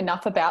know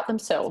enough about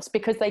themselves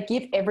because they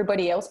give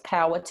everybody else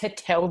power to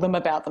tell them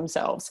about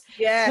themselves.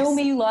 Yes. Tell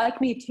me you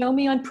like me. Tell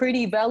me I'm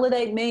pretty.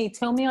 Validate me.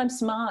 Tell me I'm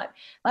smart.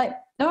 Like,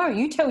 no,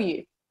 you tell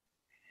you.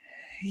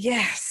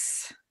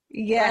 Yes.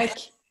 Yes. Like,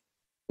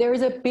 there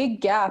is a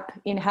big gap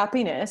in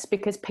happiness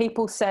because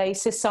people say,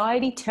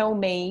 society tell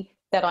me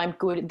that I'm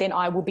good, then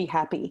I will be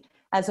happy,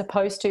 as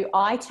opposed to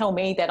I tell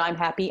me that I'm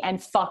happy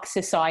and fuck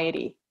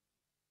society.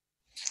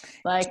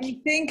 Like, do you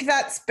think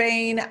that's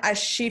been a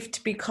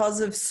shift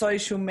because of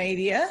social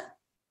media?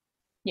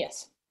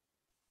 yes.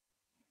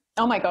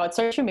 Oh my God,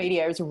 social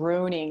media is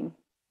ruining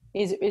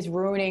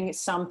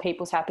some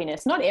people's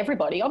happiness. Not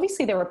everybody.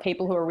 Obviously, there are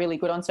people who are really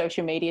good on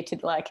social media to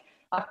like,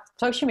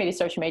 social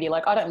media.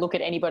 Like, I don't look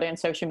at anybody on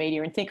social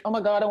media and think, oh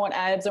my God, I want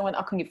abs.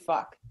 I couldn't give a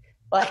fuck.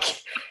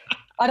 Like,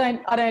 I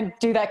don't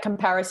do that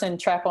comparison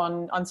trap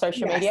on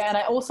social media. And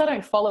I also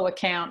don't follow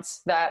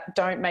accounts that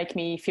don't make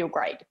me feel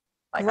great.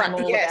 Like, I'm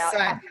all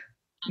about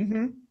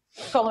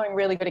following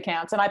really good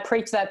accounts. And I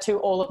preach that to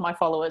all of my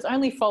followers.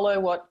 Only follow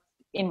what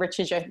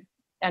enriches you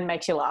and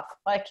makes you laugh.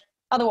 Like,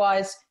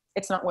 otherwise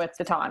it's not worth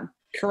the time.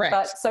 Correct.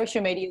 But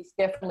social media has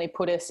definitely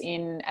put us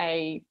in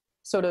a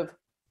sort of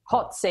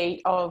hot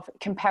seat of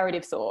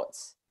comparative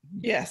thoughts.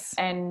 Yes.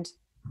 And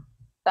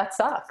that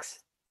sucks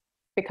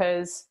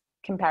because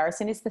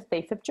comparison is the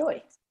thief of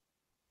joy.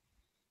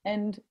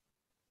 And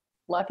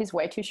life is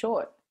way too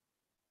short.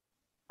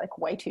 Like,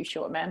 way too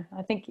short, man.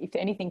 I think if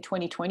anything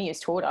 2020 has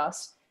taught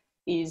us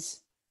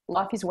is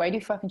life is way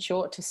too fucking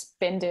short to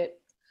spend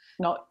it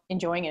not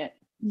enjoying it.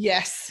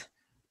 Yes.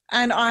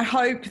 And I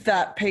hope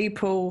that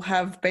people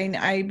have been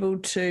able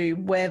to,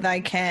 where they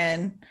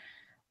can,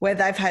 where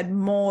they've had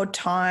more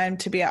time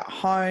to be at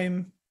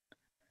home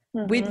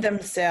with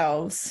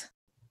themselves.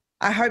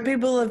 I hope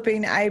people have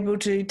been able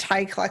to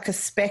take like a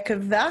speck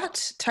of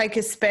that, take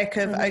a speck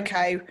of,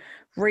 okay,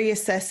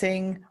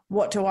 reassessing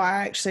what do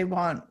I actually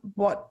want,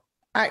 what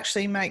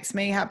actually makes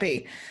me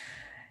happy.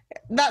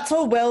 That's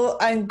all well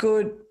and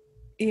good,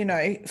 you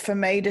know, for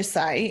me to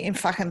say in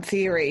fucking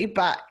theory,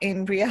 but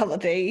in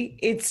reality,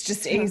 it's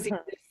just easy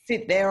to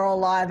sit there or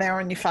lie there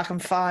on your fucking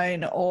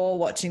phone or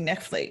watching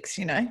Netflix,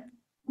 you know?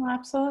 Well,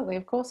 absolutely.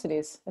 Of course it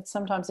is.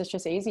 Sometimes it's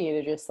just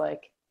easier to just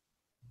like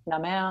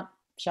numb out,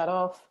 shut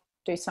off,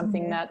 do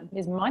something that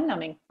is mind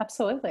numbing.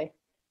 Absolutely.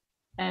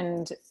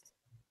 And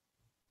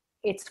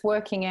it's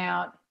working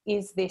out,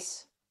 is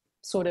this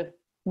sort of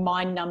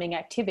mind numbing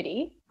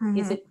activity,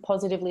 is it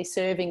positively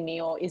serving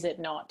me or is it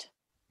not?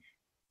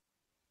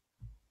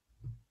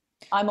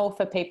 I'm all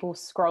for people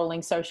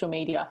scrolling social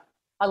media.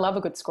 I love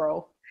a good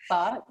scroll,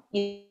 but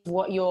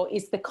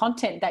is the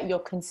content that you're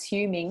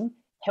consuming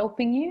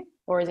helping you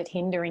or is it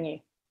hindering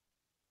you?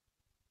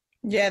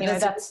 Yeah,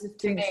 that's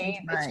to me.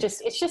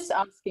 It's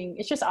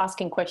just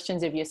asking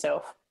questions of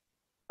yourself.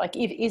 Like,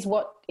 is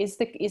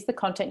the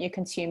content you're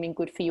consuming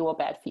good for you or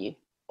bad for you?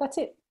 That's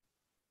it.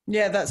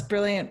 Yeah, that's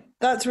brilliant.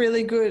 That's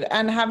really good.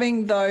 And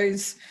having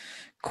those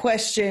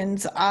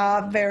questions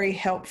are very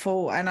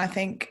helpful and I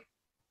think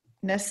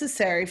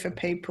necessary for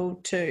people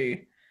to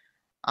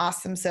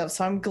ask themselves.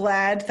 So I'm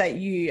glad that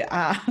you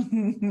are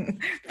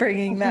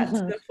bringing that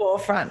to the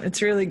forefront.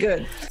 It's really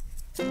good.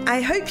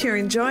 I hope you're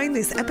enjoying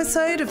this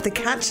episode of The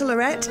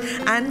Catchalorette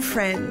and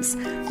Friends.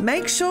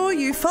 Make sure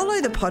you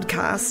follow the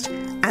podcast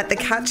at The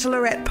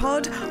Catchalorette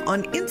Pod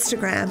on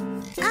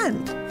Instagram.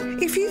 And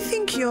if you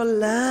think your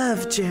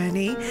love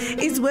journey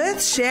is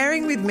worth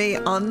sharing with me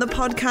on the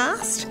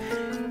podcast,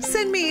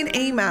 send me an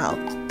email,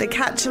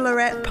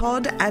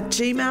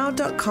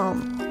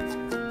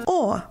 thecatchalorettepod@gmail.com,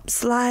 or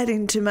slide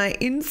into my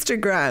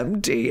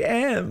Instagram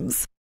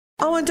DMs.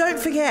 Oh, and don't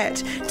forget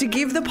to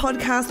give the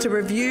podcast a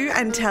review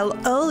and tell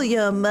all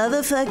your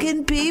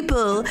motherfucking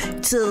people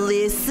to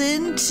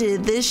listen to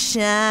the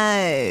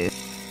show.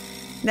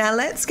 Now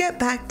let's get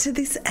back to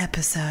this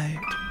episode.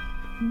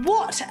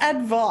 What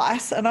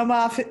advice, and I'm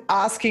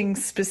asking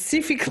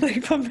specifically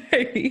for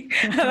me,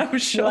 and I'm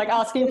sure... You're like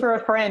asking for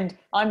a friend.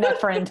 I'm that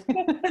friend.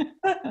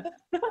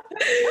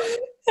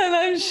 And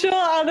I'm sure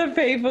other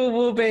people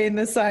will be in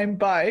the same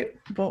boat.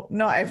 Well,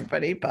 not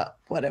everybody, but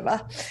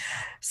whatever.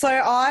 So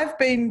I've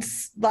been,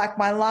 like,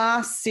 my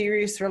last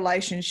serious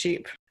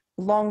relationship,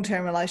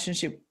 long-term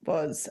relationship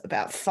was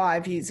about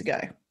 5 years ago.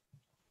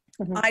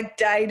 I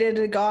dated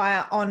a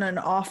guy on and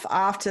off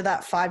after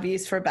that 5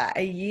 years for about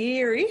a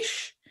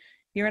year-ish.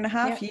 Year and a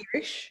half,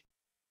 year-ish.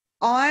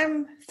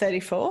 I'm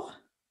 34.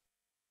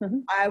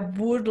 I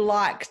would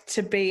like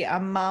to be a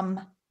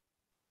mum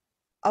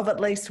of at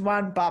least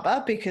one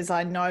bubba because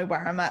I know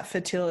where I'm at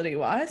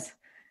fertility-wise.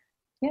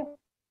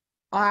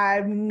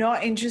 I'm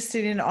not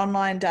interested in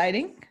online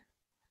dating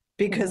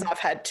because I've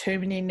had too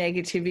many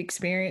negative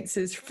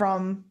experiences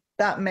from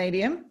that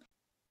medium.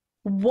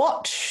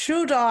 What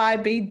should I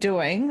be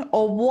doing,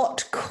 or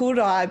what could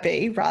I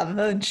be, rather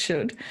than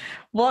should,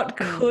 what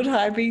could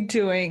I be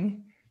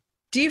doing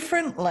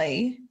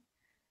differently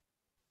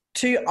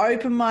to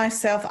open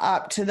myself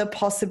up to the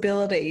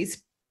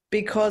possibilities,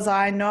 because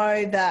I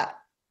know that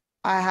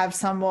I have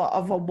somewhat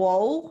of a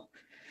wall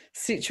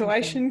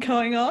situation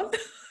going on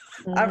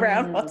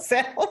around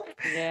myself.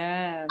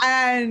 Yeah.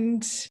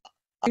 And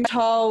I'm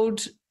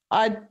told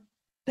I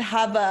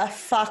have a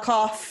fuck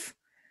off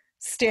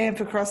stamp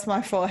across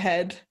my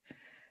forehead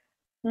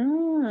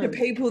to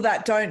people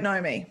that don't know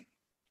me.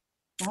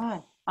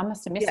 I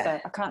must have missed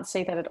that. I can't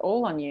see that at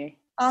all on you.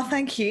 Oh,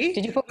 thank you.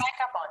 Did you put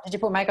makeup on? Did you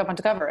put makeup on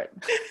to cover it?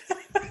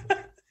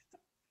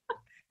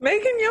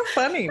 Megan, you're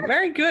funny.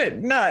 Very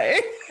good. No.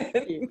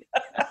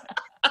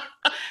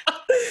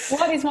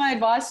 What is my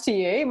advice to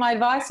you? My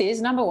advice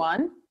is, number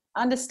one,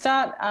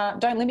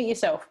 don't limit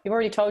yourself. You've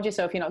already told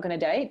yourself you're not going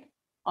to date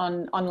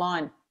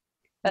online.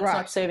 That's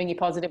not serving you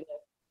positively.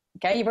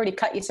 Okay, you've already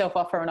cut yourself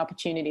off for an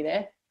opportunity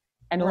there,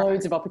 and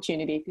loads of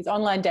opportunity, because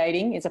online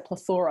dating is a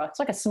plethora. It's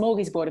like a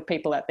smorgasbord of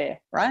people out there,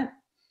 right?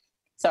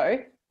 So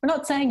we're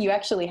not saying you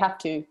actually have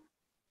to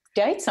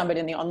date somebody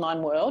in the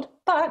online world,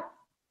 but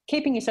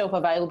keeping yourself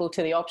available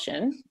to the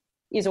option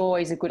is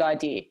always a good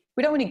idea.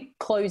 We don't want to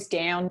close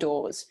down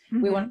doors.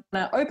 We want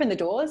to open the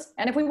doors,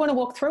 and if we want to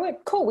walk through it,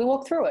 cool, we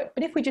walk through it.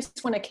 But if we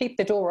just want to keep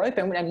the door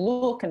open and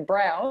look and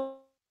browse,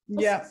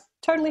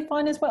 totally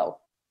fine as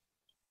well.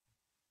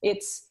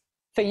 It's,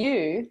 for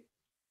you,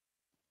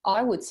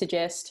 I would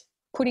suggest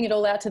putting it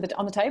all out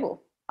on the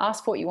table.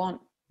 Ask for what you want.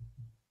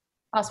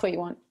 Ask what you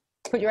want.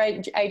 Put your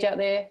age out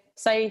there.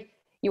 Say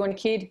you want a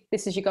kid.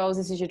 This is your goals.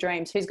 This is your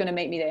dreams. Who's going to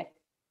meet me there?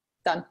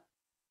 Done.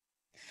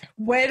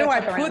 Where do I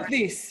put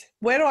this?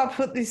 Where do I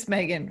put this,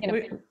 Megan?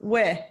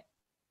 Where?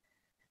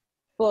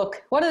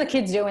 Look, what are the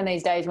kids doing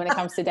these days when it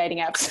comes to dating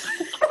apps?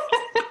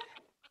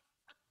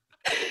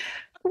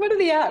 What are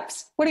the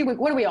apps? What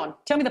are we on?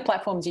 Tell me the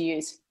platforms you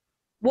use.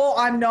 Well,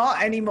 I'm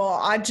not anymore.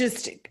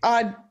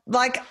 I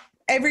like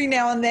every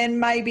now and then,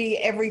 maybe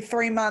every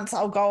 3 months,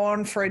 I'll go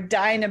on for a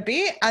day and a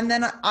bit, and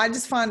then I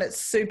just find it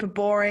super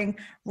boring,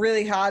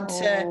 really hard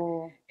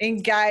to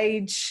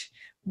engage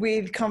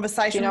with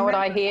conversation. Do you know what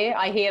I hear?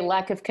 I hear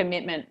lack of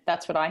commitment.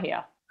 That's what I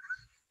hear.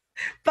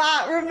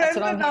 But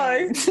remember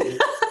though,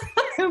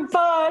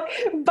 but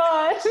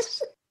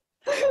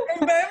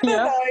remember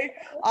though,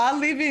 I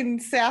live in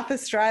South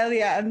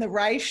Australia, and the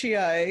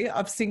ratio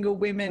of single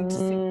women to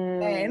single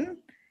men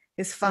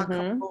is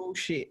fucking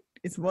bullshit.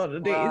 Is what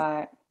it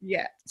is.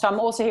 Yeah. So I'm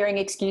also hearing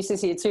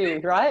excuses here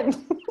too, right?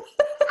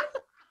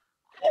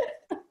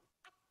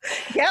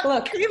 Yep.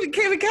 Look, keep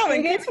it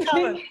coming.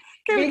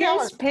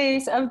 Biggest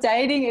piece of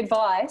dating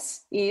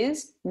advice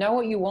is know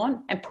what you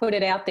want and put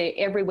it out there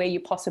everywhere you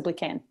possibly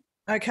can.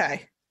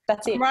 Okay.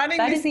 That's it.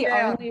 That is the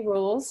only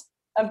rules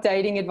of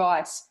dating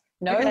advice.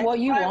 Know what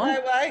you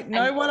want. Wait.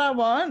 Know what I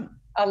want.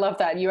 I love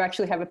that. You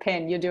actually have a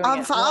pen. You're doing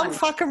it. I'm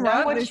fucking right.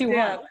 Know what you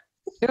want.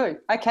 Good.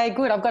 Okay,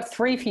 good. I've got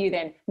 3 for you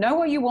then. Know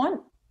what you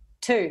want.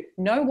 2,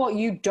 know what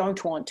you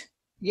don't want.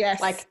 Yes.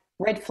 Like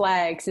red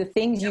flags, the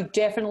things you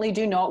definitely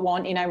do not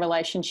want in a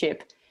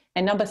relationship.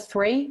 And number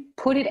 3,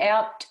 put it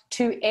out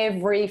to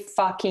every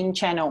fucking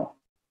channel.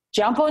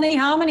 Jump on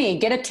eHarmony,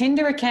 get a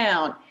Tinder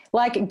account.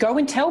 Like, go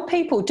and tell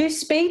people, do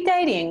speed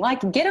dating.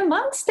 Like, get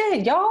amongst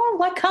it, y'all.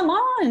 Like, come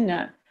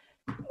on.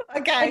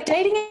 Okay. Like,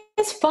 dating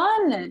is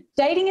fun.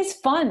 Dating is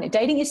fun.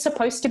 Dating is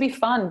supposed to be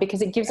fun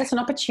because it gives us an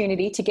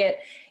opportunity to get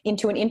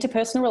into an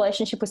interpersonal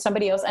relationship with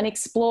somebody else and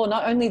explore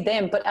not only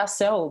them but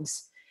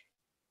ourselves.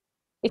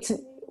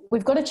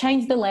 We've got to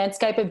change the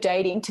landscape of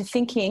dating to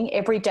thinking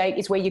every date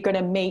is where you're going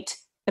to meet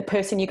the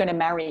person you're going to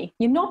marry.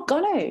 You're not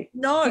going to.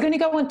 No. You're going to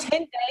go on 10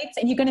 dates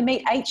and you're going to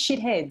meet 8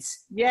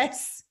 shitheads.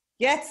 Yes.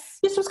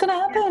 This is what's going to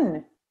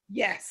happen.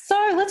 Yes.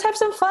 So let's have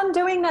some fun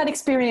doing that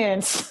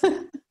experience.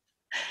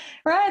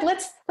 Right?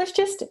 Let's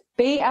just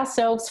be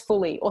ourselves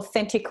fully,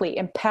 authentically,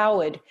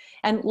 empowered,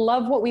 and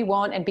love what we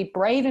want and be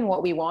brave in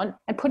what we want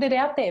and put it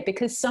out there,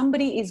 because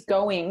somebody is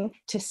going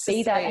to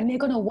see that and they're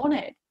going to want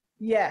it.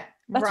 Yeah.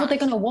 That's what they're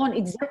going to want.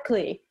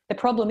 Exactly. The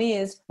problem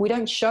is we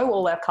don't show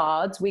all our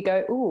cards. We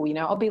go,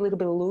 I'll be a little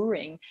bit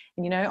alluring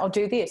and, I'll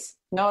do this.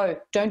 No,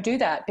 don't do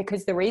that,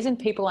 because the reason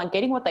people aren't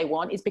getting what they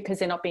want is because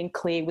they're not being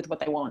clear with what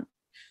they want.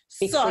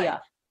 Be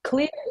clear.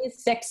 Clear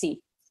is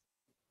sexy.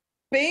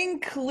 Being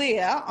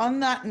clear on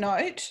that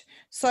note,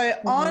 so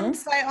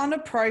on a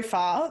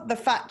profile, the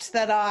fact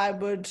that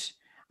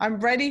I'm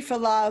ready for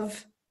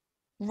love,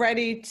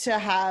 ready to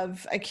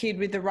have a kid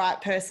with the right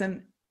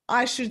person,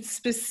 I should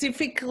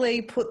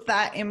specifically put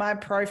that in my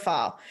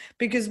profile,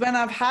 because when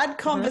I've had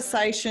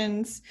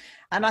conversations,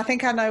 and I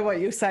think I know what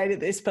you'll say to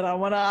this, but I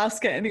want to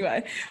ask it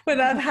anyway. When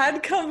I've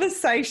had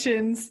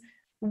conversations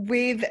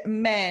with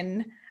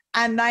men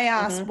and they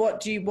ask, what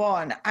do you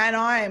want? And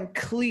I am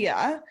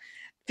clear,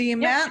 the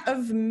amount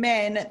of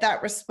men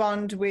that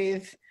respond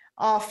with,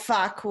 oh,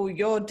 fuck, or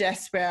you're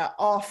desperate,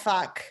 oh,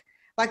 fuck.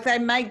 Like, they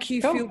make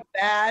you feel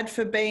bad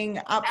for being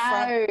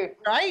upfront,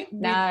 right?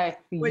 No,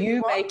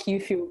 you make you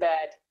feel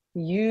bad.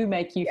 You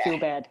make you feel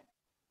bad.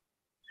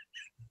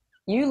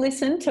 You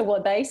listen to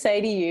what they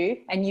say to you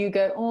and you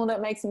go, oh,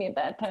 that makes me a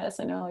bad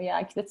person. Oh,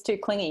 yeah, that's too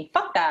clingy.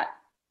 Fuck that.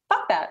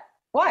 Fuck that.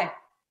 Why?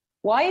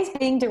 Why is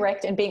being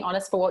direct and being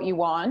honest for what you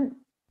want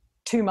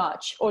too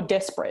much or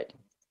desperate?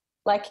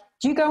 Like,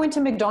 do you go into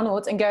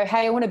McDonald's and go,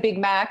 hey, I want a Big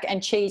Mac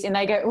and cheese, and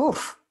they go,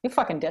 oof, you're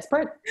fucking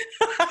desperate?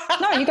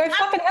 No, you go,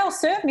 fucking hell,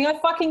 serve me. I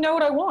fucking know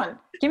what I want.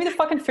 Give me the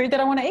fucking food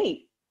that I want to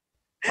eat.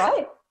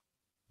 Right?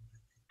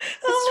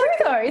 It's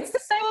true, though. It's the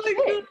same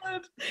shit.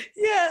 God.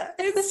 Yeah.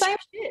 It's the same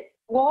shit.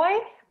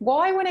 Why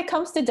when it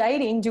comes to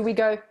dating do we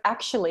go,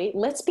 actually,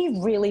 let's be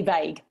really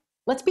vague.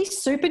 Let's be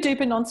super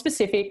duper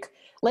non-specific.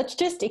 Let's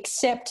just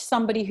accept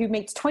somebody who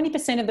meets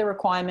 20% of the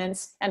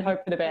requirements and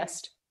hope for the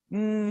best.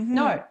 Mm-hmm.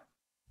 No.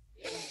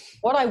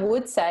 What I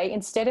would say,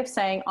 instead of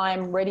saying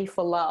I'm ready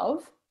for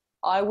love,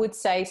 I would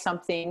say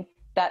something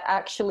that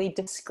actually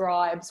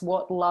describes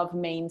what love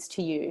means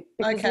to you,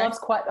 because love's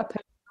quite a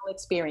personal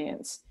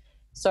experience.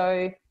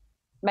 So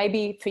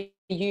maybe for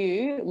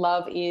you,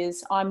 love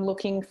is I'm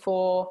looking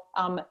for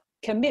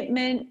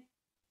commitment,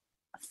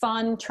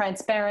 fun,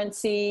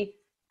 transparency,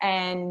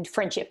 and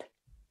friendship.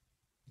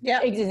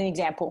 Yeah, as an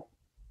example.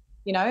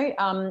 You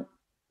know,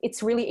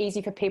 it's really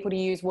easy for people to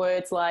use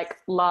words like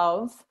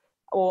love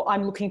or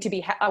I'm looking to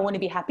be, I want to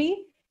be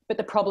happy. But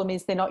the problem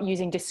is they're not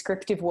using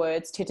descriptive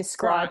words to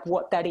describe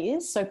what that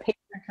is. So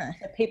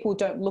people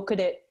don't look at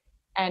it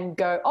and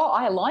go, oh,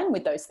 I align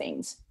with those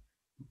things.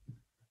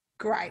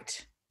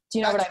 Great. Do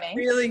you know what I mean?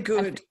 Really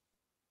good.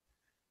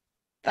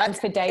 That's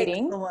for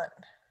dating. Excellent.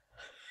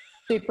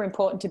 Super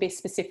important to be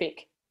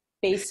specific.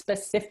 Be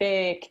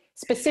specific.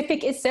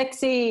 Specific is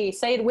sexy.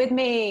 Say it with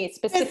me.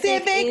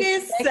 Specific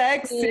is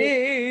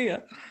sexy.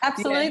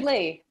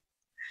 Absolutely.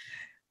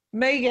 Yeah.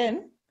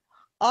 Megan,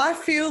 I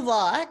feel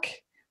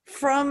like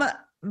from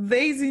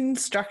these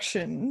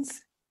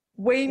instructions,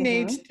 we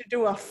need to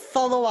do a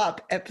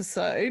follow-up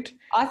episode.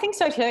 I think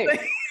so too.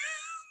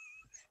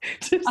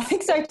 I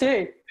think so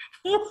too.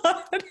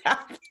 What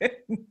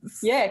happens?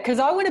 Yeah, because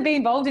I want to be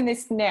involved in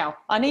this now.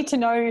 I need to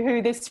know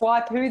who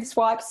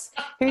swipes,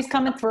 who's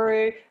coming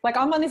through. Like,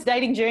 I'm on this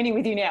dating journey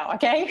with you now,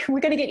 okay? We're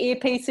going to get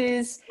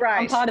earpieces.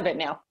 Right. I'm part of it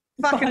now.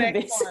 Fucking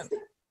excellent.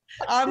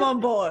 I'm on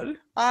board.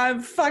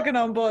 I'm fucking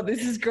on board.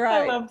 This is great.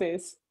 I love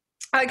this.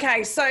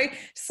 Okay, so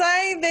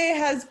say there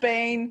has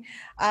been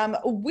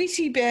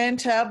witty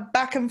banter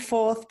back and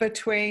forth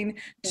between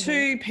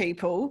two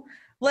people.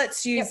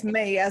 Let's use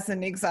me as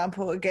an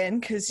example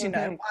again because, you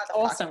know,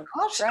 awesome.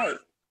 Great.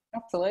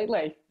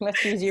 Absolutely.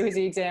 Let's use you as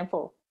the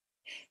example.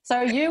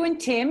 So you and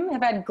Tim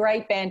have had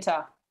great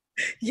banter.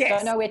 Yes.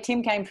 Don't know where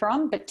Tim came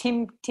from, but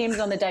Tim's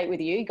on the date with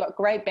you. You got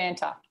great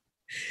banter.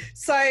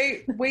 So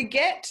we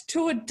get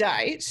to a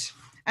date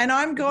and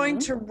I'm going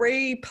to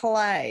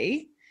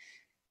replay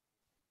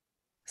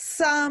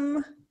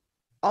some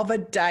of a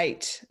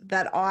date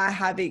that I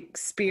have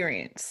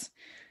experienced.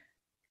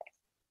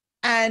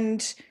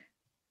 And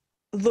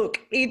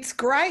look, it's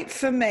great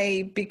for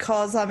me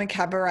because I'm a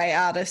cabaret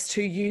artist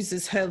who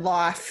uses her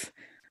life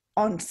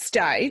on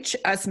stage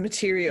as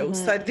material.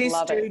 So this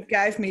dude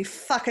gave me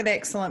fucking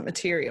excellent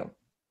material.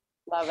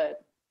 Love it.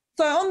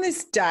 So on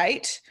this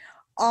date,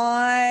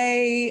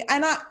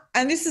 and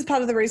this is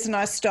part of the reason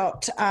I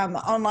stopped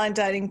online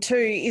dating too,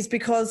 is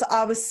because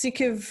I was sick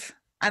of,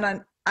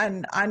 and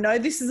I know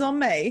this is on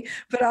me,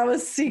 but I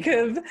was sick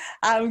of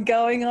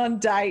going on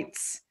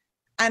dates,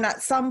 and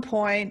at some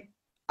point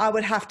I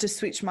would have to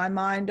switch my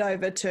mind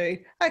over to,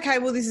 okay,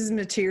 well, this is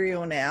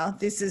material now.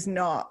 This is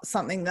not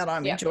something that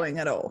I'm enjoying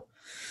at all.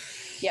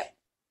 Yep.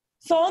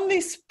 So on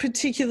this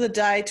particular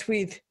date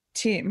with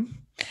Tim,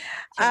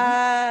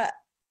 at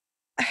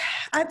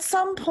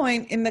some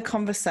point in the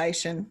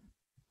conversation,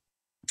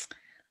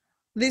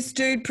 this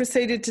dude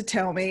proceeded to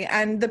tell me,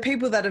 and the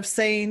people that have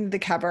seen the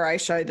cabaret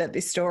show that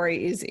this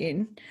story is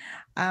in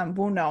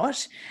will know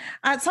it.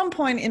 At some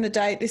point in the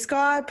date, this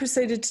guy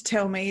proceeded to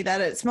tell me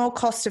that it's more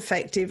cost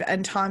effective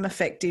and time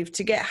effective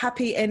to get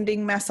happy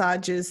ending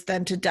massages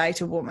than to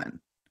date a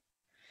woman.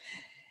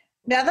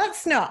 Now,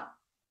 that's not.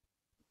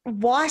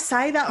 Why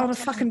say that on a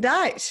fucking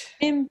date?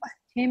 Tim,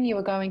 you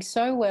were going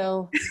so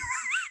well.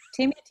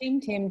 Tim.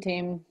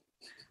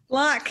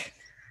 Like,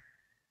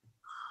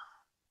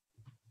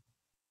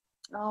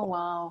 oh,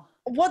 wow.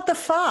 What the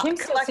fuck?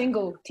 Tim's still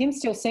single. Tim's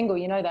still single.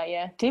 You know that,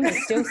 yeah? Tim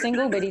is still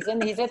single, but he's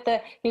at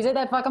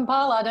that fucking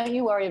parlour. Don't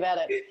you worry about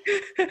it.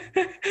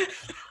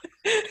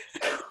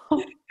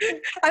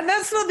 And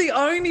that's not the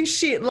only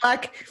shit.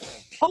 Like,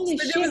 holy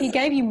shit, he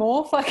gave you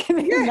more fucking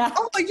than that.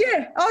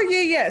 Oh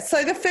yeah.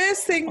 So the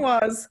first thing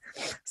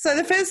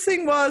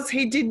was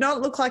he did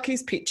not look like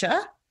his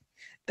picture.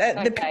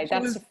 The picture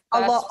was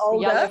a lot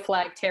older. Yellow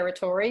flag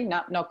territory.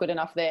 Not good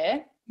enough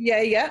there.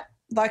 Yeah.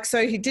 Like,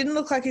 so he didn't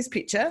look like his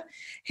picture.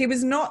 He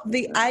was not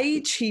the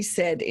age he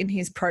said in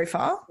his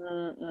profile.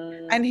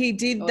 And he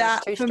did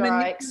that for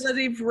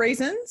manipulative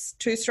reasons.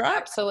 2 strikes.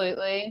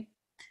 Absolutely.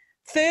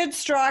 3rd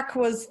strike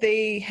was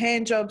the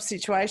hand job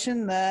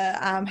situation, the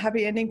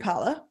happy ending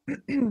parlour.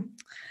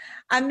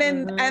 And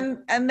then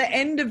and the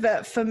end of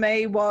it for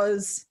me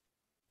was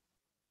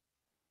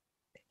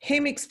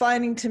him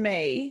explaining to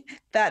me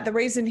that the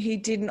reason he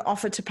didn't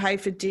offer to pay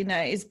for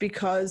dinner is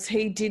because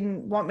he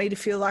didn't want me to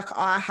feel like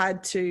I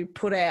had to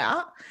put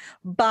out.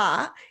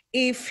 But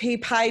if he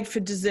paid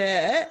for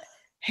dessert,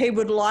 he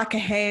would like a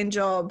hand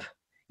job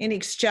in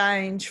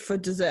exchange for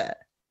dessert.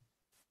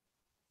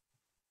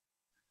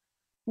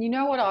 You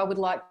know what I would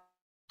like?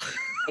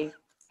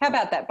 How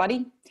about that, buddy?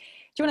 Do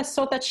you want to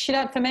sort that shit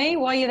out for me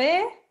while you're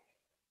there?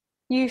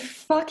 You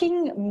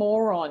fucking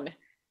moron.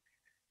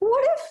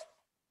 What if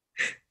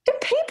Do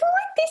people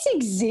like this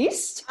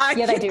exist?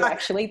 Yeah, they do,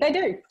 actually. They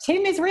do.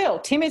 Tim is real.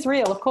 Tim is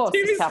real, of course.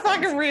 Tim is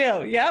fucking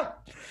real.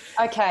 Yep.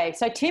 Okay,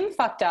 so Tim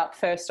fucked up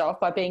first off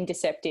by being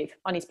deceptive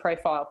on his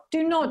profile.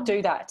 Do not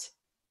do that.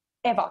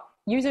 Ever.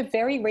 Use a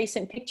very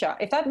recent picture.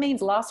 If that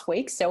means last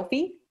week's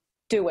selfie,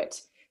 do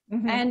it.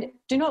 Mm-hmm. And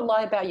do not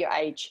lie about your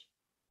age.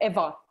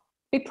 Ever.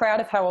 Be proud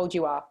of how old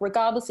you are.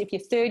 Regardless if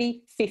you're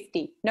 30,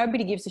 50.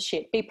 Nobody gives a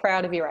shit. Be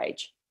proud of your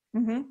age.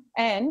 Mm-hmm.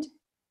 And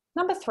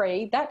number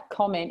 3, that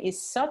comment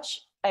is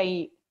such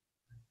a...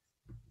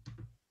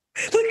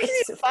 Look at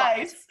his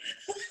face.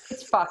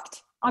 It's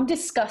fucked. I'm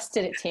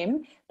disgusted at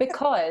Tim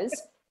because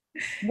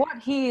what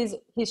he's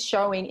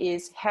showing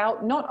is how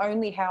not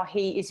only how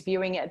he is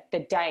viewing at the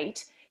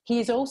date, he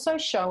is also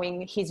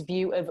showing his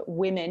view of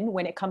women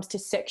when it comes to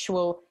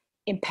sexual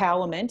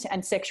empowerment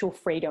and sexual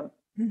freedom.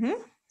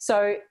 Mm-hmm.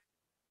 So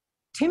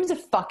Tim's a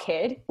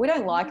fuckhead. We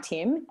don't like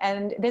Tim,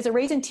 and there's a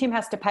reason Tim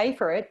has to pay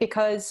for it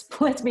because,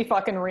 let's be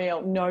fucking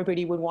real,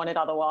 nobody would want it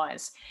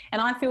otherwise.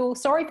 And I feel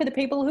sorry for the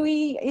people who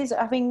he is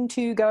having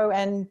to go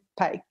and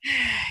pay.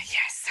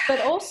 Yes. But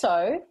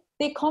also,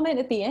 their comment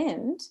at the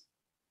end,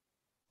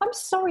 I'm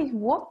sorry,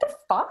 what the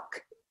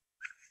fuck?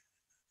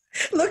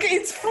 Look,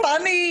 it's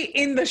funny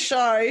in the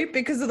show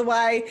because of the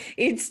way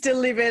it's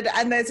delivered,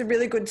 and there's a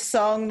really good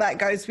song that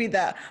goes with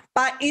it.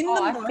 But in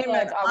the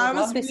moment, I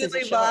was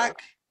really like...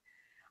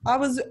 I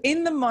was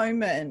in the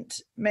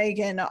moment,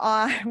 Megan,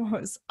 I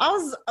was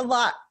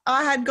like,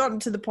 I had gotten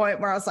to the point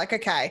where I was like,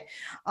 okay,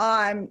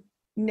 I'm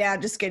now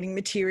just getting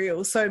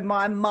material. So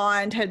my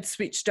mind had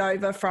switched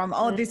over from,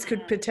 this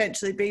could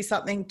potentially be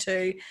something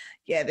to,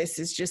 yeah, this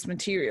is just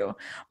material.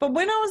 But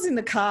when I was in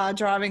the car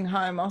driving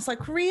home, I was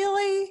like,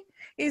 really?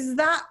 Is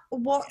that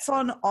what's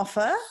on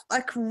offer?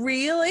 Like,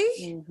 really?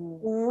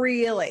 Mm-hmm.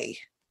 Really?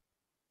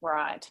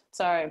 Right.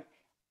 So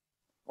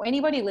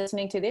anybody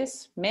listening to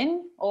this,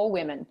 men or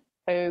women,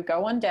 who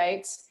go on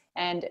dates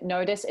and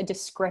notice a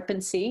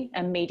discrepancy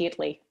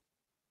immediately,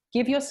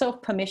 give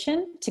yourself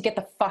permission to get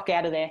the fuck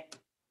out of there.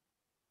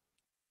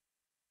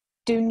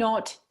 Do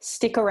not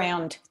stick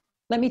around.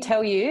 Let me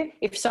tell you,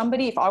 if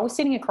I was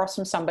sitting across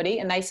from somebody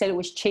and they said it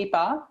was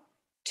cheaper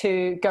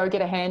to go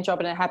get a hand job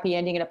and a happy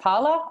ending in a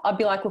parlor, I'd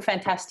be like, well,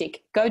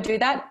 fantastic. Go do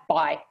that.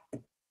 Bye.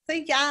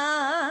 See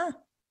ya.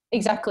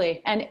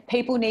 Exactly. And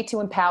people need to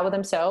empower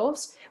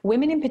themselves,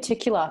 women in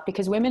particular,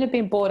 because women have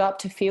been brought up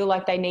to feel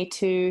like they need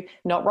to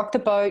not rock the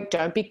boat,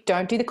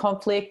 don't do the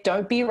conflict,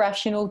 don't be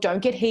irrational,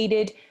 don't get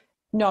heated.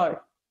 No.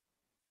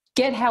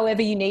 Get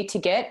however you need to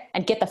get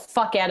and get the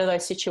fuck out of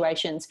those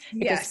situations.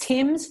 Because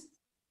Tim's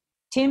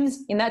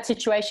in that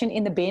situation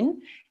in the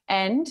bin,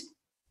 and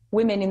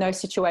women in those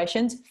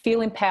situations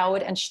feel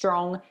empowered and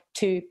strong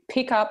to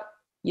pick up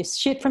your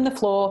shit from the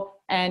floor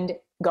and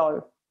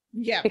go.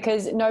 Yeah.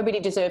 Because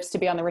nobody deserves to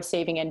be on the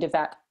receiving end of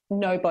that.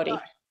 Nobody.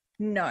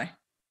 No.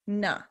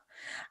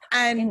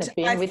 And in the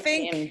bin I with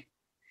think, Tim.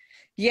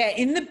 Yeah,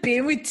 in the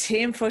bin with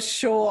Tim for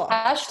sure.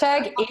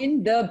 Hashtag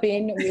in the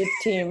bin with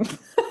Tim.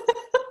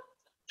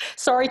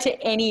 Sorry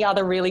to any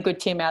other really good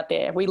Tim out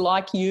there. We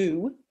like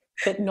you,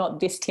 but not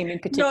this Tim in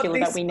particular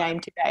that we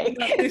named today.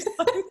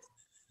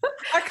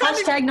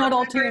 Hashtag not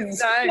all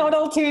Tims. Not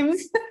all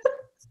Tims.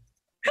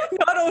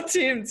 Not all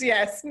Tims,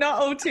 yes.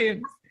 Not all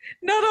Tims.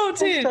 Not all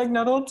Tims. Hashtag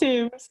not all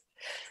Tims.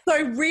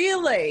 So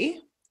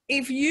really,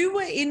 if you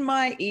were in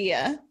my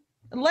ear,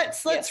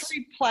 let's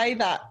replay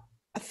that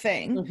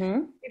thing.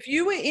 Mm-hmm. If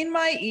you were in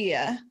my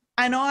ear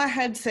and I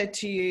had said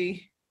to you,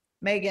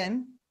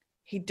 Megan,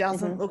 he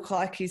doesn't look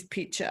like his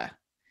picture.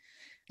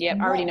 Yeah,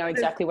 I already know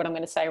exactly what I'm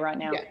going to say right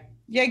now.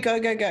 Yeah, go.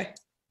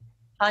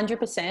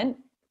 100%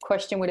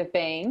 question would have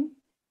been,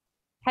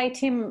 hey,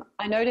 Tim,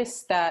 I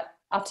noticed that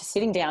after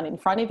sitting down in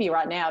front of you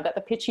right now that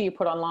the picture you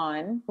put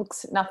online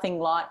looks nothing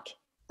like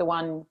the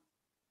one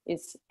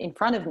is in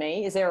front of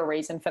me. Is there a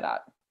reason for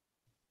that?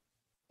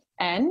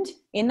 And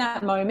in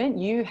that moment,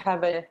 you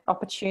have an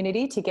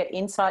opportunity to get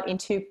insight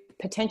into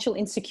potential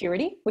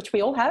insecurity, which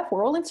we all have.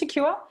 We're all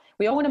insecure.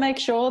 We all want to make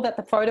sure that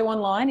the photo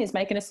online is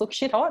making us look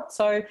shit hot.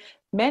 So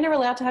men are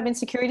allowed to have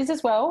insecurities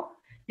as well.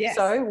 Yes.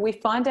 So we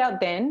find out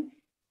then,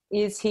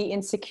 is he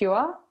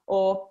insecure,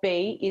 or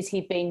B, is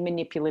he being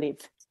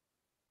manipulative?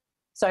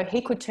 So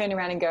he could turn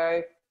around and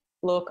go,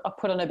 look, I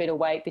put on a bit of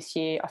weight this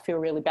year. I feel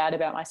really bad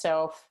about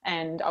myself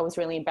and I was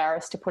really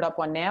embarrassed to put up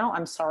one now.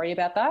 I'm sorry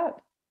about that.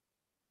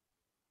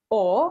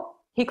 Or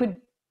he could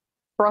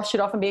brush it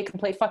off and be a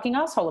complete fucking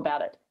asshole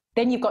about it.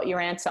 Then you've got your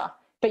answer.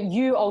 But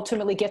you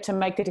ultimately get to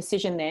make the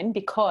decision then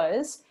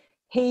because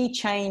he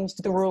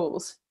changed the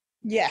rules.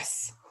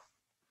 Yes.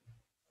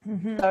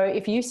 Mm-hmm. So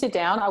if you sit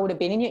down, I would have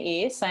been in your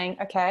ear saying,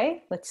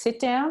 okay, let's sit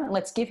down and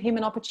let's give him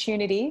an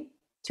opportunity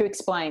to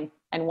explain.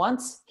 And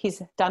once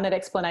he's done that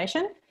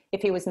explanation,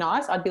 if he was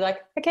nice, I'd be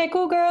like, okay,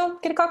 cool, girl,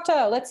 get a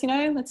cocktail. Let's see how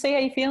you're feeling. Let's see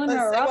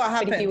what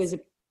happens. But if he was,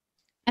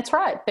 that's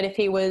right. But if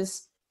he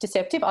was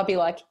deceptive, I'd be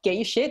like, get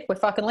your shit. We're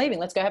fucking leaving.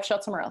 Let's go have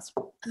shots somewhere else.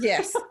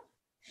 Yes.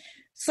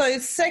 So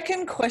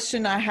second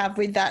question I have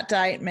with that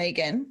date,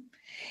 Megan,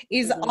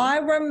 is I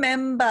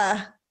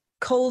remember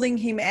calling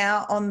him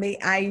out on the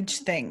age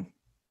thing.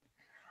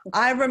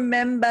 I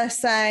remember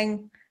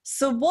saying,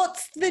 so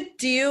what's the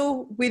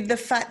deal with the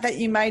fact that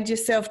you made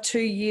yourself 2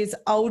 years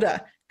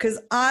older?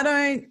 Because I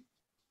don't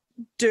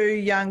do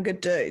younger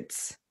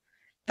dudes.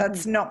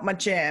 That's not my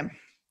jam.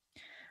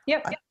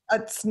 Yep.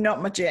 That's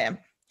not my jam.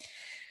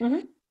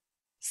 Mm-hmm.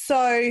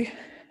 So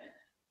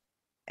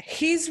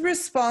his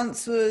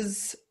response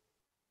was,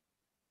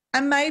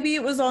 and maybe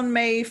it was on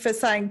me for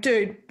saying,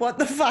 dude, what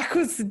the fuck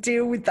was the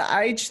deal with the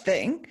age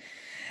thing?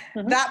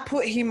 That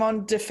put him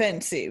on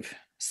defensive.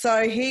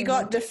 So he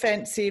got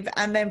defensive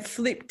and then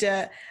flipped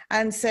it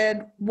and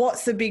said,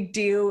 what's the big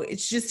deal?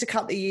 It's just a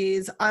couple of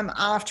years. I'm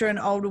after an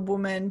older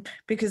woman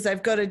because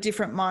they've got a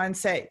different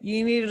mindset.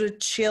 You need to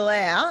chill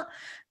out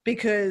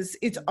because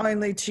it's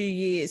only 2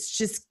 years.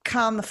 Just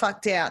calm the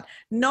fuck down.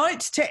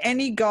 Note to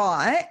any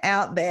guy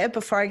out there,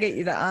 before I get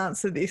you to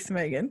answer this,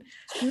 Megan,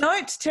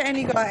 note to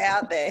any guy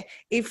out there,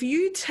 if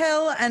you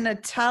tell an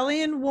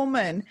Italian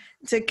woman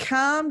to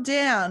calm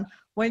down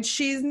when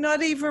she's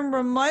not even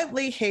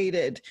remotely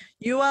heated,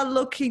 you are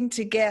looking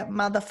to get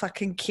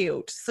motherfucking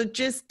killed. So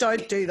just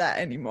don't do that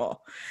anymore.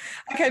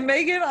 Okay,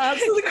 Megan,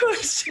 answer the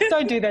question.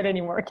 Don't do that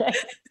anymore, okay?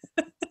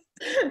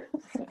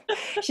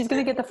 She's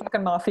going to get the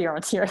fucking mafia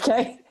on here,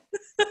 okay?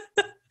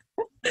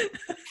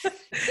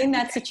 In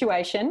that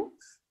situation,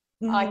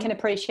 I can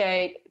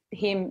appreciate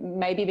him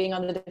maybe being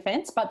on the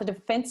defense, but the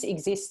defense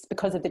exists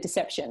because of the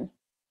deception.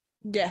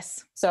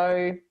 Yes.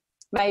 So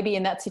maybe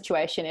in that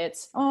situation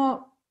it's,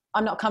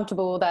 I'm not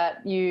comfortable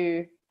that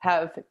you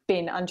have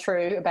been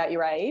untrue about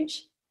your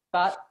age,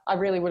 but I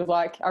really would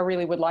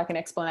like an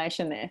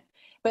explanation there.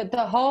 But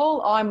the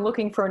whole I'm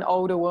looking for an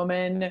older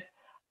woman,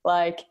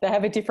 like they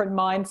have a different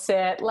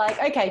mindset,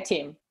 like, okay,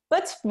 Tim,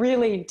 let's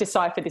really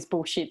decipher this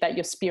bullshit that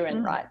you're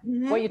spewing, right?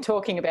 What you're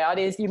talking about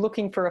is you're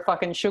looking for a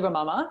fucking sugar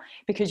mama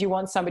because you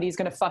want somebody who's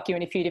going to fuck you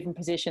in a few different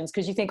positions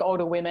because you think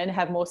older women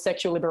have more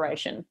sexual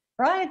liberation,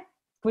 right?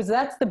 Because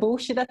that's the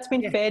bullshit that's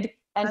been fed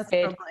and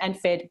fed and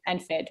fed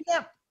and fed.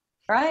 Yep.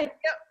 Right?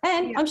 Yep.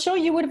 And I'm sure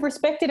you would have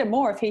respected it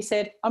more if he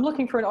said, I'm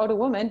looking for an older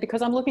woman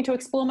because I'm looking to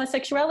explore my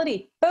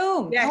sexuality.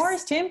 Boom. Yes. No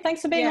worries, Tim.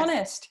 Thanks for being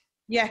honest.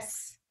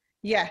 Yes.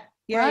 Yeah.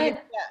 Right?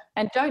 Yeah.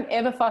 And don't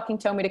ever fucking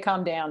tell me to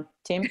calm down,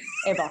 Tim.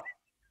 Ever.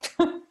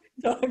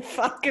 Don't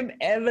fucking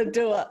ever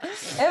do it.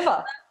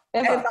 Ever.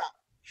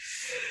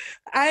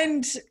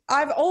 And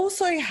I've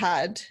also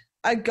had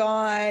a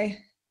guy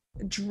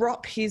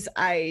drop his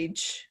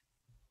age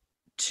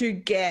to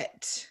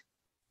get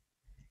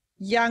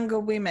younger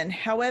women.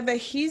 However,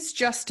 his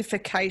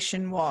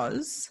justification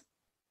was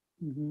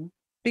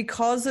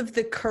because of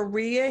the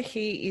career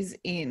he is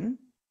in,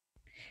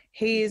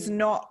 he is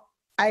not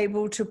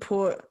able to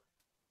put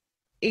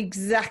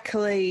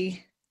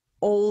exactly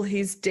all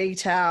his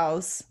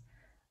details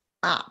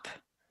up.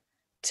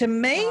 To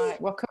me,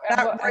 what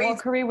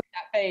career would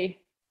that be?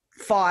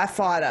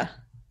 Firefighter.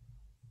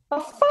 Oh,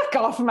 fuck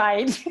off,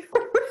 mate.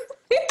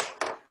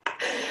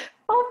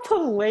 Oh,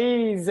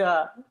 please.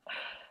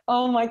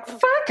 Oh, my,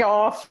 fuck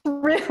off.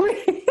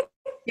 Really?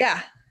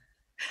 Yeah.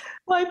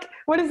 Like,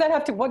 what does that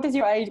have to, what does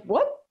your age,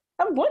 what?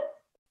 What?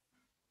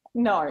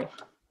 No.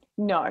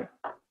 No.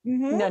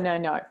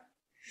 No.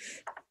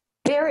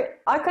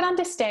 I could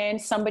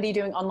understand somebody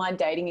doing online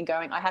dating and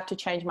going, I have to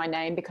change my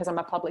name because I'm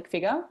a public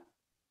figure.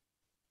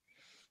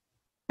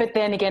 But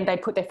then again,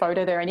 they'd put their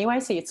photo there anyway,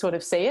 so you'd sort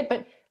of see it.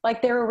 But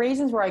like, there are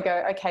reasons where I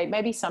go, okay,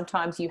 maybe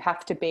sometimes you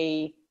have to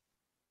be,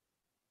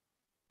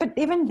 but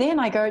even then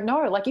I go,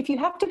 no, like if you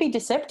have to be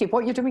deceptive,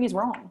 what you're doing is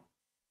wrong.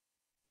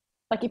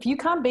 Like if you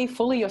can't be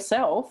fully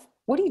yourself,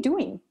 what are you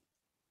doing?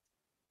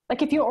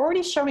 Like if you're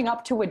already showing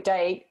up to a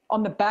date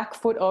on the back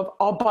foot of,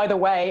 oh, by the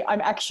way, I'm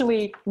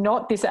actually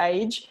not this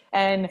age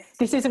and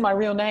this isn't my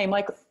real name.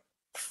 Like,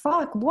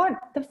 fuck, what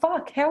the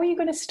fuck? How are you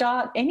going to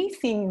start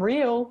anything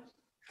real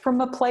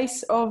from a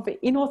place of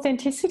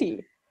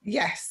inauthenticity?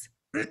 Yes.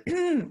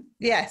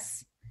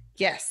 Yes.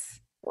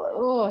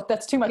 Oh,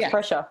 that's too much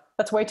pressure.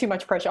 That's way too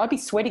much pressure. I'd be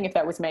sweating if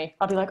that was me.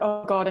 I'd be like,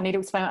 oh God, I need to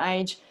explain my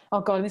age. Oh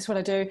God, this is what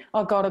I do.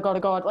 Oh God, oh God, oh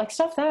God. Like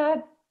stuff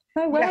that.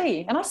 No way.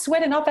 Yeah. And I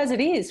sweat enough as it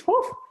is.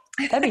 Whew.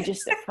 That'd be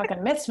just a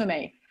fucking mess for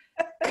me.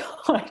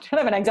 God, I'd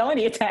have an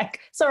anxiety attack.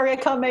 Sorry, I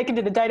can't make it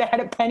to the date. I had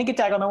a panic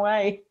attack on the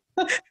way.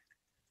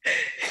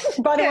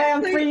 By the way,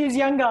 I'm 3 years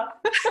younger.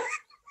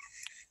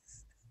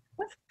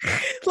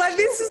 Like,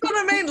 this is what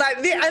I mean. Like,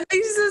 and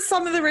these are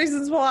some of the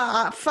reasons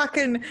why I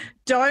fucking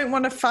don't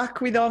want to fuck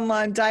with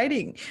online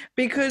dating,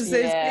 because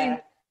there's been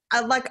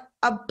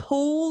a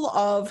pool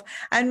of,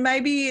 and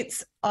maybe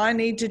it's I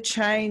need to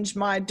change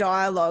my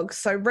dialogue.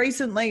 So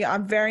recently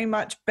I've very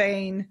much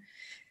been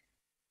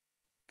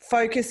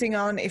focusing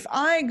on, if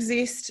I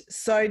exist,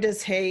 so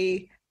does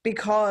he,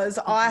 because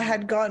I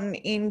had gotten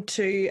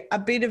into a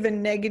bit of a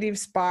negative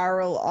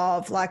spiral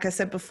of, like I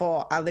said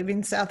before, I live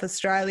in South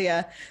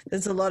Australia.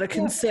 There's a lot of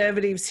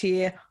conservatives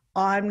here.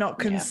 I'm not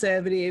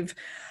conservative.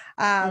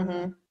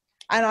 And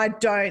I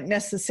don't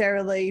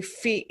necessarily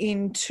fit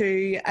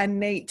into a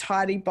neat,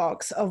 tidy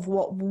box of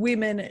what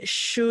women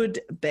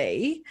should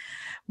be,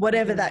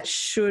 whatever that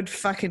should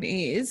fucking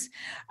is.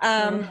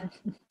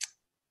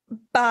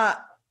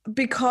 But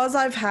because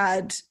I've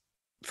had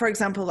for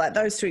example, like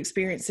those two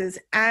experiences,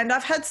 and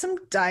I've had some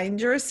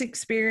dangerous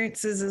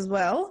experiences as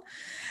well.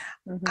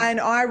 And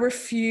I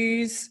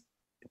refuse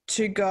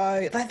to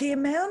go, like the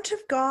amount of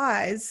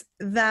guys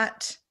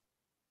that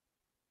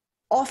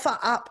offer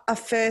up a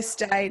first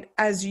date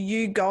as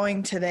you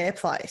going to their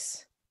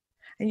place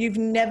and you've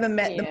never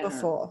met them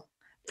before.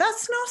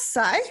 That's not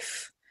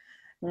safe.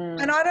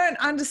 And I don't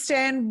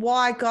understand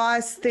why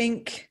guys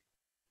think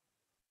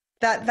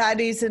that that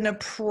is an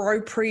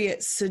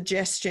appropriate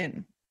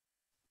suggestion.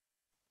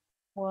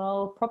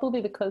 Well,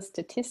 probably because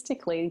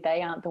statistically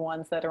they aren't the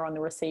ones that are on the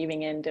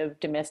receiving end of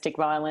domestic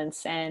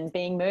violence and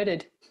being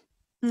murdered.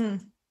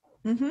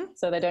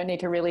 So they don't need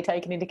to really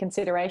take it into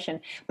consideration.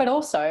 But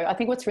also, I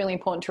think what's really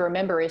important to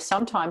remember is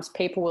sometimes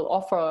people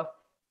will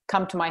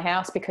come to my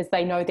house because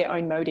they know their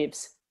own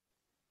motives.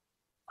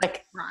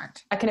 Like,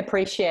 right. I can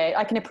appreciate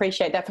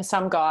that for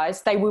some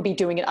guys, they will be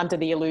doing it under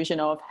the illusion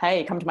of,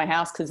 hey, come to my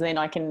house because then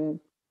I can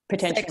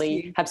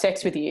potentially have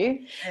sex with you.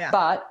 Yeah.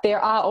 But there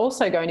are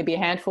also going to be a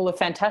handful of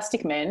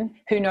fantastic men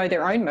who know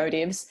their own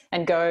motives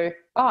and go,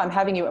 oh, I'm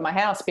having you at my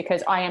house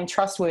because I am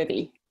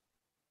trustworthy.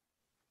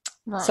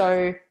 Right.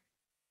 So,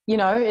 you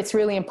know, it's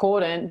really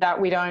important that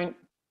we don't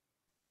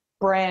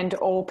brand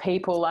all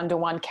people under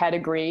one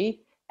category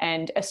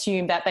and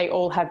assume that they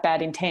all have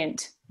bad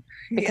intent,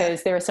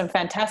 because there are some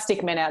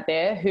fantastic men out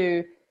there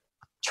who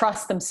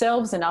trust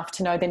themselves enough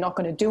to know they're not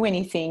going to do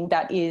anything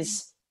that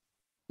is,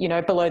 you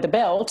know, below the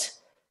belt.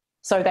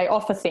 So they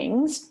offer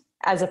things,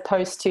 as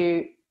opposed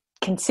to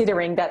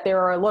considering that there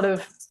are a lot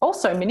of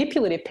also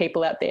manipulative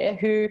people out there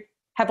who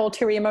have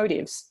ulterior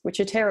motives, which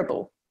are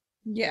terrible.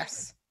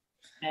 Yes.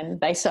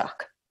 And they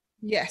suck.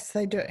 Yes,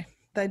 they do.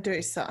 They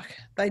do suck.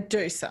 They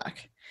do suck.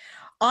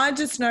 I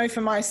just know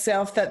for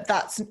myself that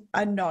that's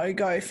a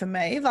no-go for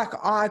me. Like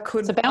I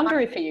could. It's a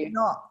boundary for you.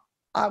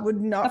 I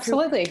would not.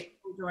 Absolutely.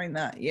 Feel doing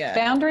that. Yeah.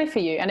 Boundary for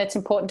you. And it's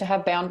important to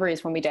have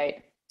boundaries when we date.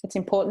 It's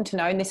important to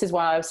know, and this is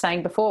why I was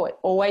saying before,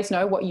 always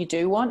know what you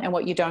do want and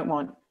what you don't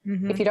want.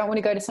 If you don't want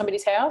to go to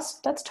somebody's house,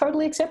 that's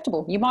totally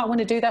acceptable. You might want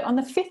to do that on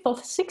the 5th or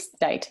 6th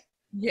date.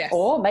 Yes.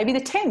 Or maybe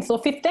the 10th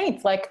or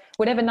 15th, like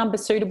whatever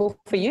number's suitable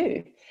for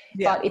you.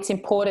 Yeah. But it's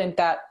important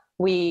that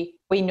we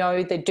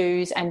know the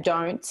do's and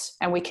don'ts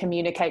and we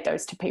communicate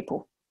those to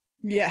people.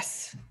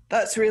 Yes,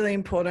 that's really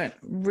important.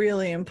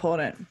 Really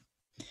important.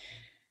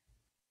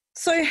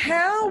 So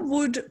how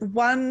would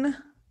one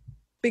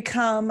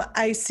become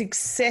a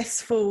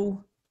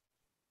successful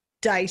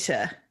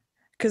dater?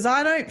 Because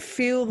I don't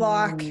feel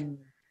like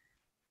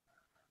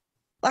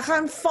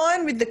I'm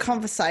fine with the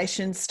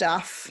conversation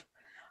stuff.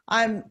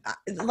 I'm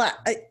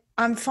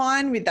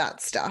fine with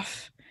that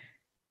stuff.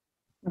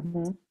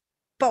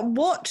 But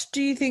what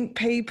do you think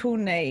people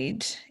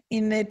need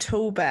in their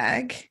tool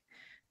bag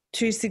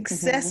to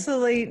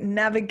successfully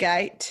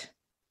navigate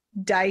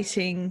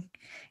dating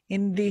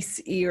in this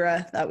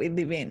era that we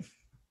live in?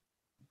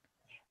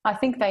 I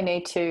think they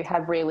need to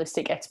have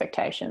realistic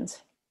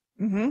expectations.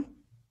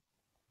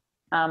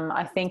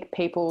 I think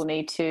people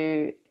need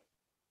to,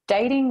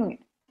 dating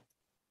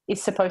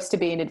is supposed to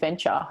be an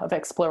adventure of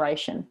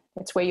exploration.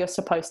 It's where you're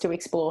supposed to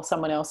explore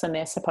someone else and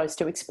they're supposed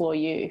to explore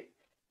you.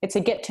 It's a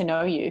get to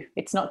know you.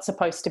 It's not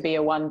supposed to be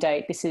a one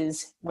date. This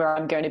is where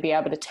I'm going to be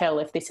able to tell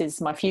if this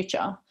is my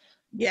future.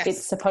 Yes.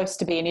 It's supposed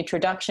to be an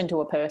introduction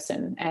to a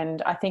person.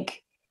 And I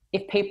think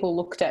if people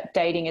looked at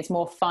dating as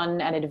more fun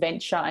and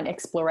adventure and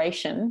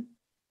exploration,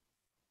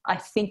 I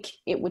think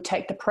it would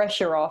take the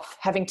pressure off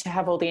having to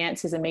have all the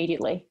answers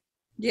immediately.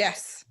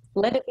 Yes.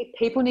 Let it be,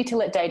 people need to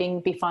let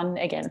dating be fun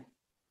again.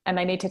 And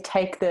they need to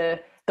take the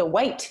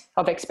weight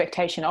of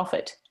expectation off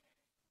it.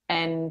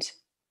 And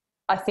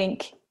I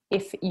think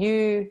if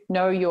you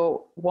know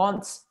your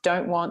wants,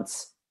 don't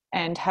wants,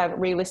 and have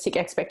realistic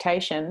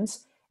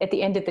expectations, at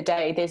the end of the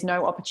day, there's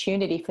no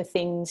opportunity for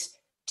things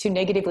to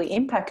negatively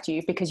impact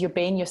you because you're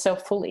being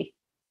yourself fully.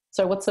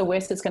 So what's the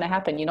worst that's going to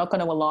happen? You're not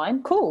going to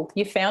align? Cool.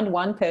 You found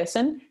one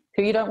person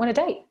who you don't want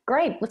to date.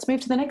 Great. Let's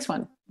move to the next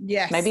one.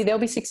 Yes. Maybe there'll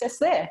be success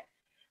there.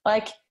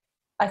 Like,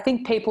 I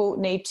think people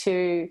need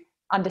to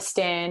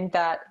understand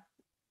that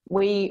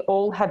we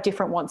all have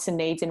different wants and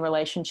needs in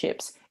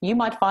relationships. You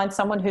might find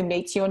someone who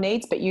meets your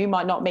needs, but you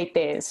might not meet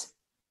theirs.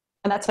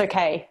 And that's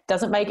okay.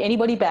 Doesn't make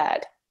anybody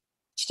bad.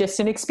 It's just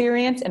an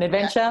experience, an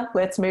adventure. Yeah.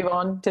 Let's move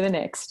on to the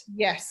next.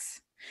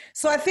 Yes.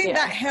 So I think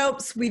that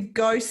helps with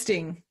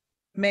ghosting,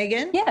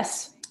 Megan.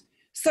 Yes.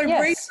 So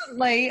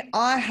recently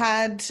I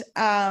had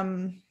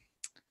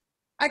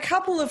a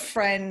couple of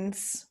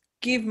friends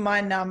give my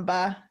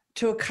number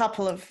to a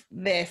couple of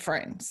their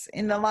friends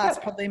in the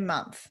last probably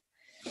month.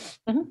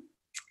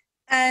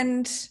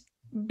 And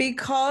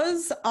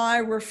because I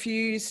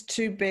refuse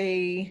to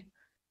be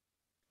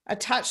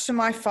attached to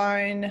my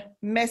phone,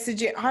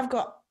 messaging, I've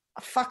got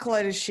a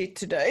fuckload of shit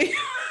to do,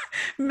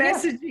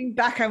 messaging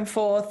back and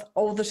forth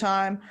all the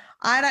time.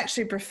 I'd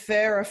actually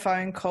prefer a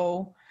phone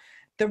call.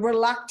 The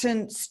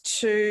reluctance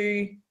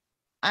to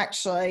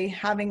actually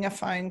having a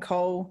phone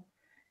call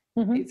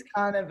is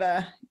kind of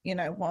a,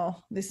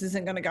 well, this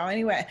isn't going to go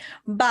anywhere.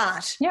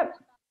 But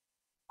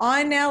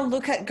I now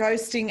look at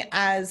ghosting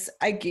as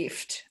a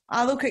gift.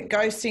 I look at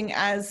ghosting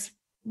as,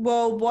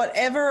 well,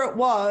 whatever it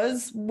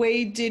was,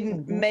 we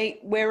didn't meet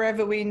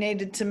wherever we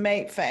needed to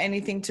meet for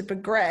anything to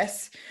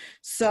progress.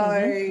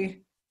 So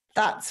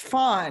that's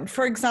fine.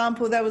 For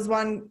example, there was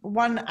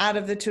one out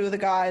of the two of the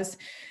guys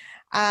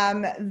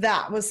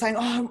that was saying,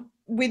 oh,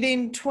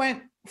 within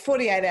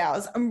 48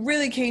 hours, I'm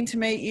really keen to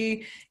meet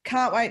you.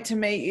 Can't wait to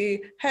meet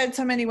you. Heard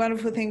so many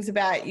wonderful things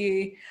about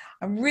you.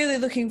 I'm really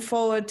looking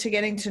forward to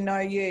getting to know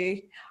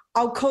you.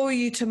 I'll call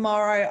you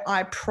tomorrow,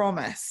 I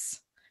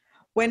promise.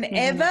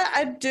 Whenever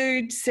a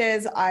dude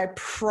says, I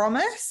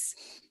promise,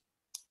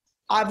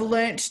 I've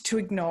learnt to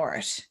ignore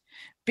it,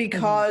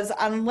 because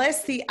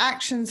unless the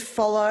actions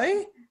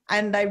follow,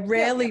 and they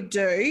rarely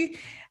do,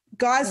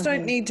 guys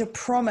don't need to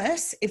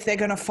promise if they're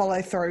going to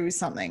follow through with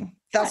something.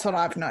 That's what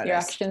I've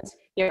noticed.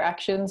 Your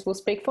actions will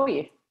speak for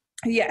you.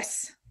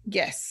 Yes.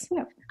 Yeah.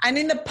 And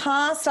in the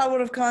past, I would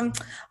have gone,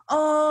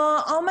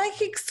 oh, I'll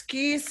make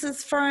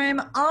excuses for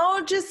him.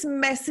 I'll just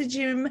message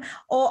him,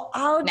 or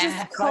I'll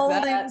just call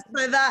him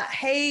so that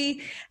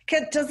he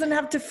doesn't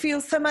have to feel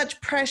so much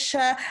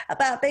pressure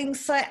about being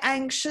so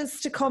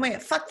anxious to call me.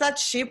 Fuck that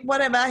shit.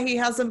 Whatever. He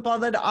hasn't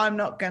bothered. I'm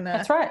not going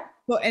to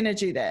put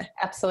energy there.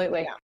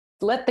 Absolutely. Yeah.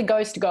 Let the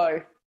ghost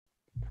go.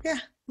 Yeah.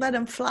 Let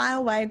him fly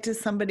away to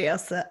somebody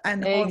else.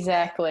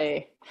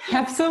 Exactly.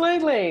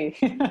 Absolutely.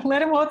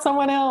 Let him want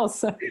someone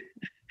else.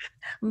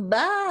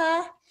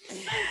 Bye.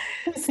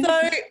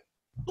 So,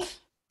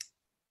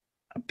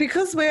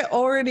 because we're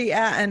already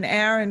at an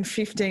hour and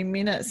 15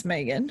 minutes,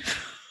 Megan.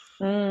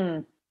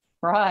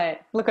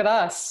 Right. Look at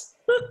us.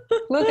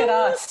 Look at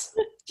us.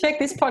 Check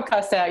this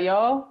podcast out,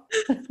 y'all.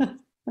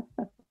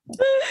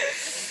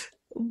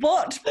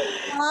 What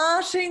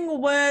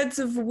parting words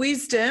of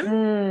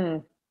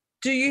wisdom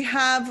do you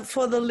have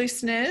for the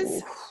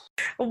listeners?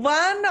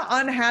 One,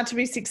 on how to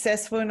be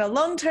successful in a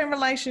long-term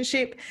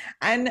relationship,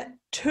 and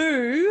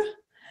two,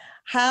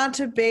 how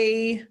to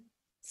be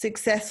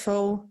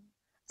successful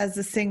as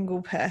a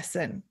single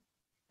person,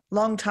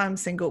 long-time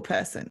single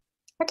person.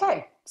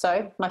 Okay,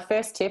 so my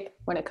first tip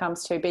when it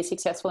comes to be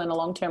successful in a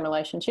long-term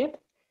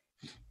relationship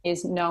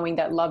is knowing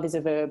that love is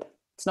a verb.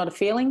 It's not a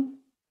feeling,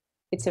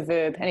 it's a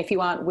verb. And if you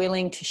aren't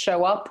willing to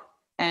show up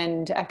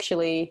and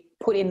actually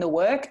put in the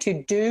work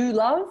to do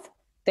love,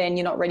 then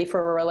you're not ready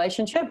for a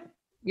relationship.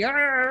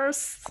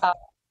 Yes.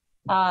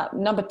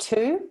 Number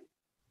two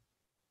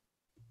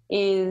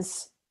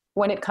is,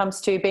 when it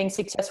comes to being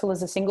successful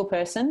as a single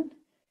person,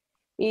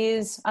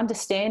 is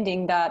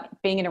understanding that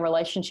being in a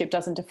relationship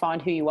doesn't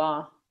define who you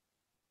are,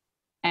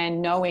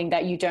 and knowing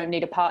that you don't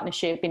need a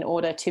partnership in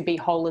order to be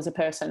whole as a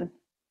person.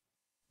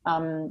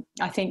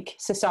 I think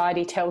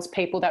society tells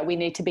people that we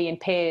need to be in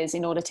pairs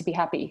in order to be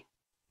happy,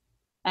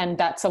 and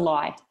that's a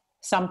lie.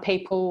 Some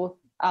people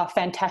are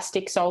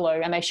fantastic solo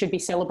and they should be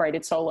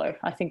celebrated solo.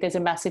 I think there's a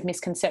massive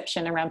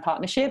misconception around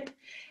partnership.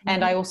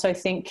 And I also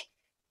think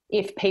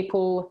if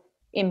people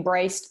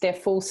embraced their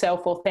full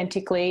self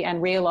authentically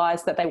and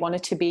realized that they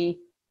wanted to be,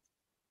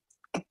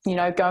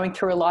 going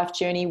through a life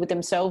journey with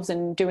themselves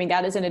and doing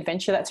that as an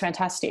adventure, that's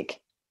fantastic.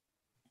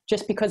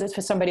 Just because it's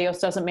for somebody else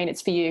doesn't mean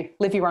it's for you.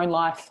 Live your own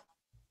life.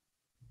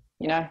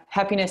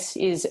 Happiness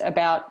is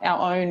about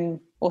our own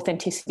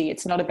authenticity.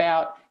 It's not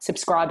about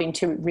subscribing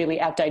to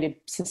really outdated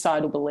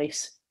societal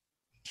beliefs.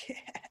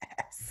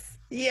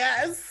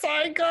 Yes.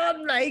 So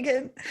good,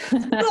 Megan. So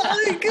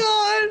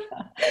good.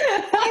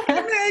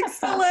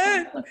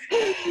 Excellent. So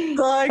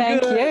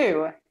Thank good.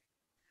 you.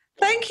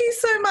 Thank you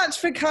so much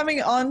for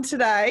coming on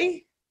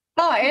today.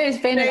 Oh, it has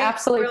been an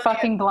absolute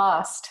fucking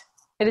blast.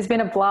 It has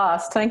been a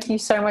blast. Thank you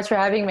so much for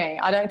having me.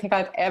 I don't think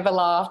I've ever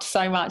laughed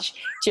so much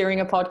during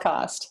a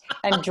podcast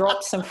and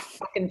dropped some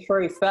fucking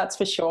truth, that's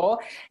for sure.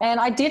 And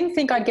I didn't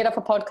think I'd get up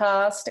a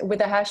podcast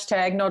with a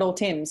hashtag not all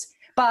Tims,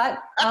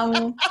 but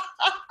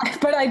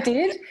I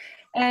did.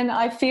 And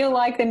I feel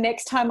like the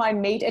next time I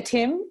meet a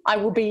Tim, I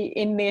will be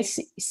in this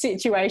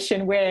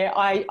situation where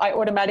I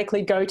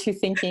automatically go to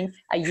thinking,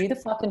 are you the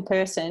fucking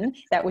person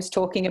that was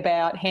talking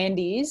about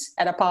handies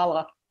at a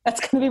parlour? That's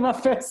going to be my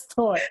first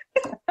thought.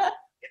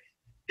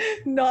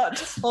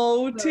 Not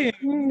all Tims.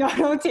 Not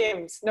all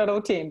Tims. Not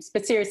all Tims.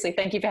 But seriously,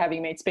 thank you for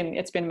having me. It's been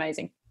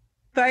amazing.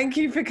 Thank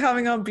you for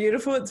coming on,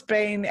 beautiful. It's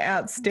been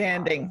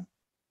outstanding.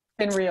 It's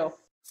been real.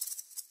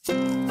 The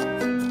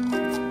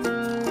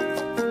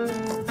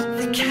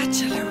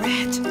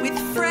Bachelorette with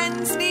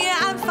friends near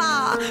and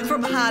far,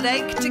 from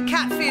heartache to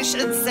catfish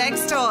and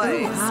sex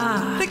toys.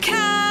 The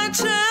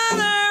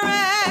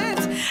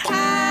Bachelorette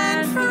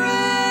and friends.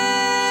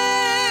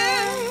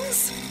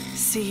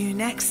 See you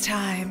next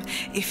time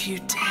if you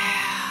dare.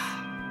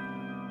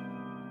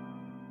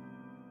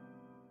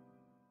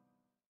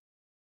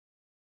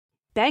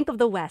 Bank of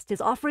the West is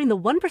offering the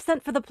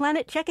 1% for the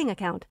Planet checking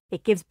account.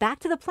 It gives back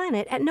to the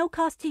planet at no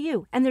cost to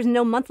you, and there's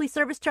no monthly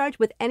service charge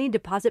with any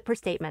deposit per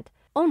statement.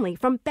 Only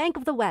from Bank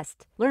of the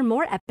West. Learn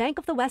more at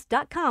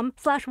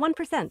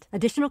bankofthewest.com/1%.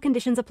 Additional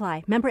conditions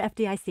apply. Member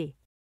FDIC.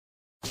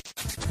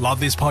 Love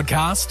this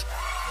podcast?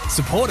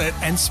 Support it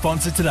and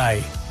sponsor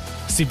today.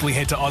 Simply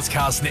head to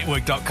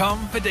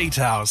AuscastNetwork.com for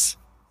details.